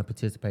you were going to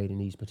participate in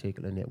these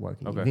particular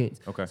networking events.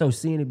 Okay. So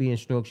seeing it being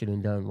structured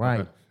and done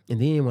right. And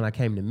then when I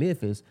came to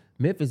Memphis,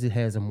 it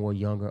has a more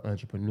younger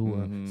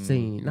entrepreneur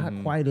scene, not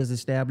quite as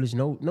established.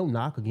 No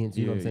knock against,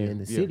 you know what I'm saying,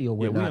 the city or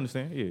whatnot. Yeah, we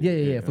understand.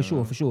 Yeah, for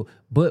sure.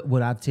 But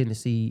what I tend to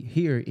see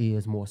here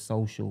is more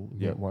social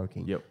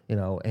networking,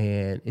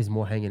 and it's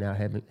more hanging out,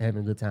 having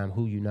a good time,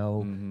 who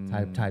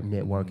type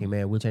networking,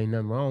 man, which ain't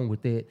nothing wrong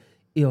with it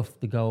if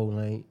the goal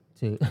ain't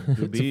to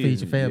feed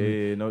your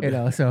family.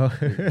 So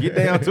get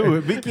down to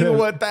it. Be keeping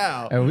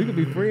 1,000. And we could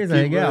be friends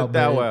and hang out,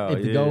 but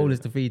if the goal is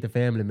to feed the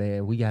family,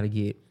 man, we got to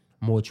get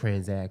more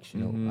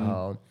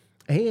transactional.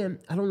 And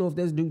I don't know if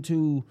that's due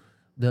to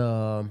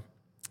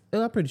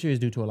I'm pretty sure it's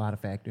due to a lot of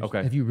factors.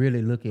 Okay. If you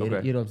really look at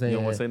it, you know what I'm saying? You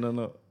don't want to say nothing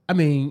up? I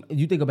mean,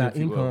 you think about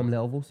income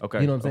levels. Okay.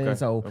 You know what I'm saying?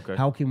 So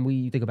how can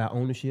we think about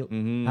ownership?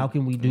 How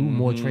can we do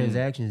more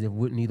transactions if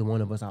neither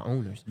one of us are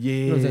owners? Yeah.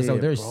 You know what I'm saying? So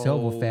there's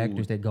several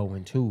factors that go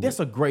into it. That's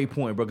a great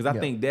point, bro, because I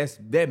think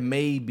that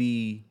may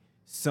be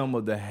some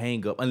of the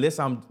hang up. Unless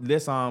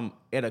I'm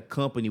at a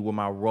company where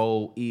my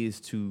role is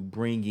to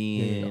bring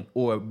in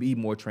or be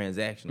more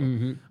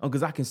transactional.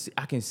 Because I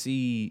can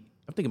see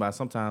I'm thinking about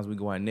sometimes we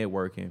go out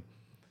networking.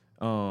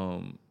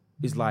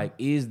 It's like,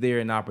 is there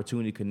an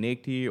opportunity to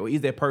connect here? Or is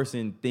that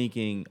person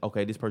thinking,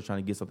 okay, this person trying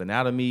to get something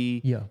out of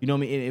me? Yeah. You know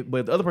what I mean?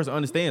 But the other person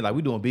understands, like,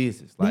 we doing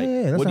business. Like,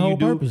 that's what the whole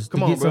purpose, to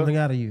get something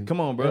out of you. Come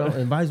on, bro.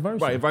 And vice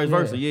versa. Right, vice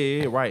versa.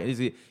 Yeah, right. Is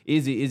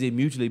it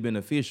mutually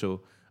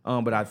beneficial?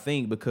 But I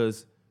think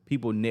because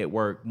people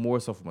network more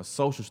so from a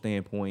social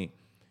standpoint,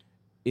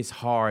 it's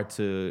hard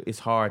to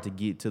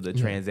get to the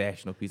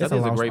transactional piece. That's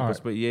a great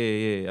perspective.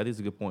 Yeah. That is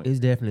a good point. It's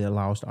definitely a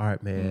lost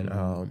art,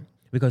 man.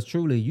 Because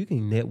truly, you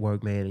can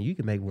network, man, and you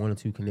can make 1 or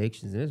 2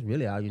 connections, and that's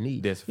really all you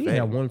need. That's you can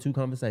have 1 or 2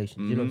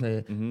 conversations. You know what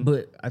I'm saying?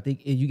 But I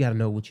think you got to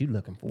know what you're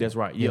looking for. That's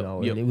right.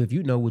 And if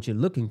you know what you're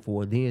looking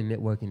for, then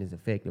networking is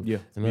effective. Yeah.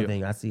 It's another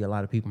thing I see a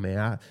lot of people,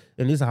 man.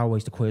 And this is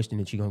always the question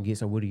that you're gonna get.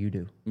 So what do you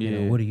do?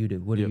 What do you do?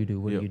 What do you do?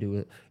 What do you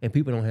do? And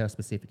people don't have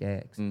specific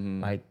asks.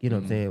 Like, you know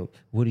what I'm saying?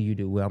 What do you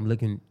do? Well, I'm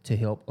looking to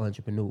help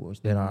entrepreneurs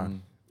that are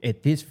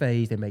at this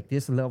phase, that make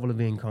this level of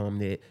income,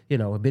 that,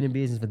 have been in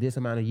business for this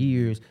amount of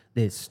years,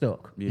 that's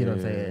stuck. You know what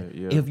I'm saying?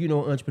 Yeah. If you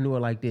know an entrepreneur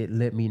like that,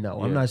 let me know.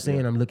 I'm not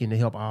saying I'm looking to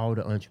help all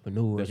the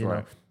entrepreneurs. That's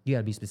right. You got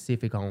to be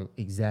specific on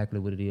exactly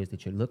what it is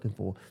that you're looking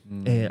for.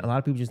 And a lot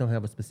of people just don't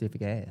have a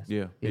specific ask.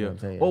 You know what I'm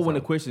saying? Or when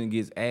the question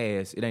gets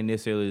asked, it ain't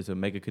necessarily to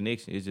make a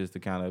connection. It's just to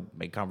kind of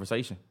make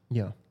conversation.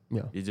 Yeah.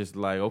 It's just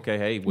like, okay,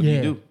 hey, what do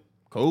you do?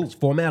 Cool. It's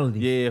formality.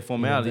 Yeah,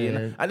 formality.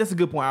 And that's a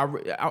good point.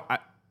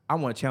 I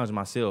want to challenge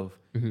myself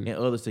and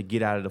others to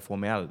get out of the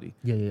formality.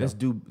 Let's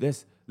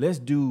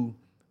do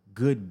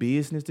good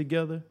business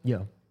together,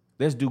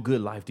 let's do good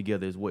life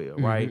together as well,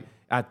 right?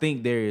 I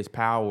think there is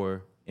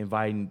power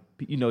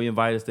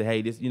invite us to,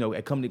 hey, this,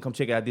 come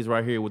check out this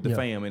right here with the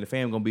fam, and the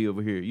fam gonna be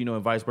over here,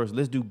 and vice versa.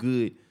 Let's do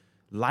good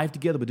life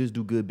together, but just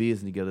do good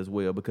business together as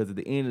well, because at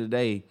the end of the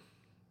day,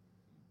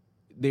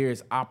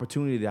 there's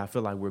opportunity that I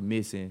feel like we're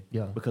missing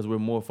because we're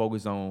more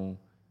focused on,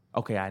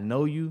 okay, I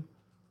know you,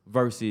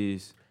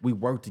 versus we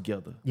work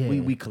together.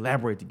 We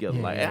collaborate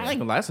together. I ain't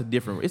gonna lie, it's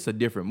a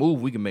different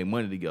move. We can make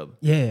money together.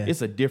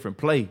 It's a different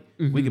play.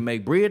 We can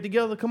make bread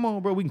together. Come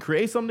on, bro. We can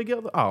create something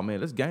together. Oh man,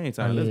 let's game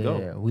time. Let's go.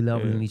 Yeah, we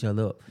leveling each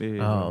other up.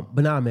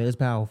 But nah, man, it's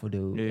powerful,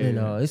 dude. And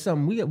it's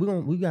something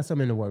we got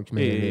something in the works,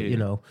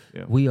 man.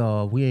 We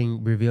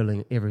ain't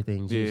revealing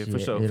everything just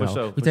yet. For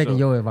sure. We taking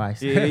your advice.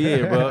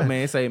 Bro.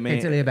 Man, say man.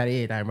 Can't tell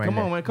everybody everything right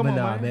now. Come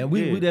on, man.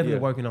 We definitely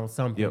working on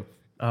something.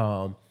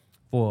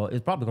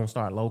 It's probably gonna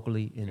start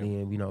locally, and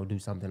then do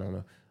something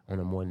on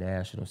a more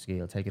national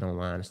scale, take it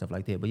online and stuff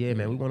like that. But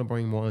man, we want to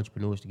bring more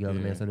entrepreneurs together,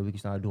 man, so that we can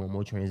start doing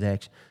more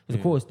transactions. Because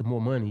of course, the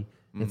more money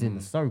that's in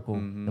the circle, the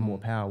more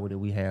power that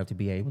we have to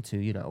be able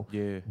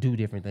to do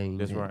different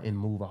things and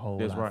move a whole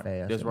lot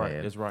faster. That's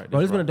right.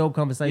 Bro, it's been a dope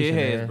conversation.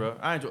 Yeah, it has, bro.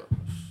 I enjoy.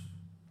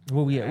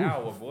 Where we at?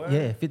 Hour, boy.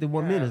 Yeah,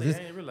 51 minutes.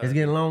 It's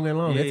getting longer and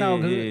longer. It's all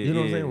good. You know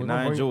what I'm saying?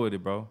 I enjoyed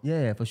it, bro.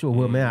 Yeah, for sure.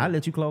 Well, man, I'll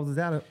let you close this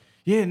out.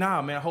 Yeah,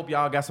 man. I hope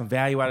y'all got some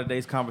value out of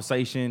today's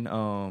conversation.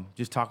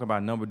 Just talking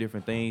about a number of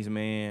different things,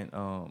 man.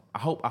 I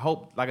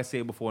hope, like I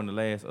said before in the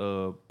last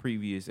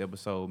previous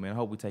episode, man, I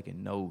hope we're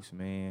taking notes,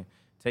 man.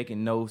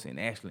 Taking notes and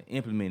actually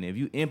implementing it. If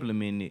you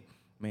implement it,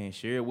 man,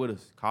 share it with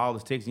us. Call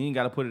us, text. You ain't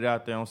got to put it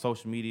out there on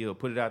social media or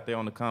put it out there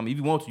on the comment. If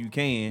you want to, you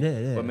can.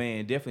 Yeah. But,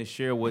 man, definitely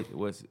share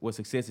what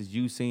successes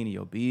you've seen in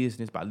your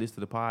business by listening to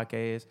the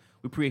podcast.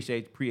 We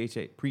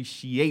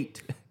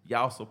appreciate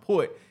y'all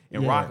support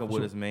and rocking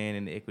with us, man,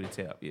 in the Equity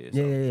Tap.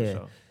 Yeah.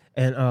 Sure.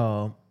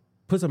 And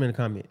put something in the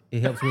comment.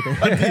 It helps with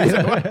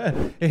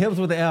it helps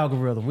with the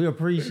algorithm. We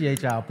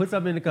appreciate y'all. Put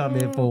something in the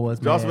comment for us,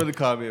 man. Drop something in the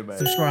comment, man.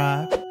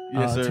 Subscribe.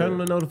 Yes, sir. Turn on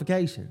the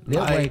notification.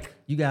 That way,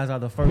 you guys are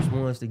the first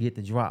ones to get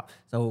the drop.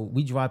 So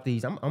we drop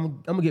these. I'm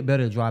gonna get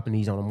better at dropping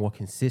these on a more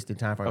consistent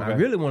time frame. Okay. I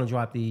really want to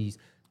drop these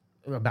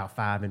about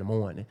 5 a.m.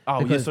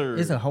 Oh, yes, sir.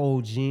 It's a whole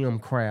gym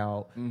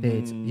crowd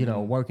that's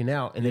working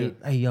out, and they,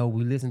 hey, yo,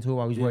 we listen to it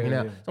while he's working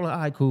out. So I'm like, all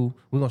right, cool.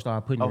 We're gonna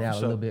start putting it out a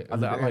little bit. I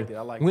like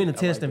it. We're in the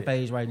testing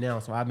phase right now,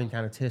 so I've been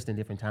kind of testing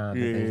different times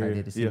and things like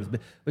that to see.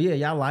 But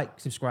y'all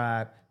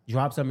subscribe.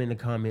 Drop something in the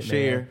comment,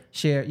 man.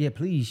 Share. Yeah,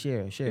 please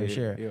share. And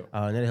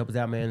that'll help us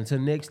out, man. Until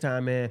next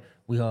time, man,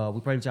 we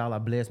pray that y'all are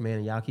blessed, man,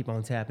 and y'all keep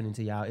on tapping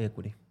into y'all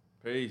equity.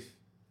 Peace.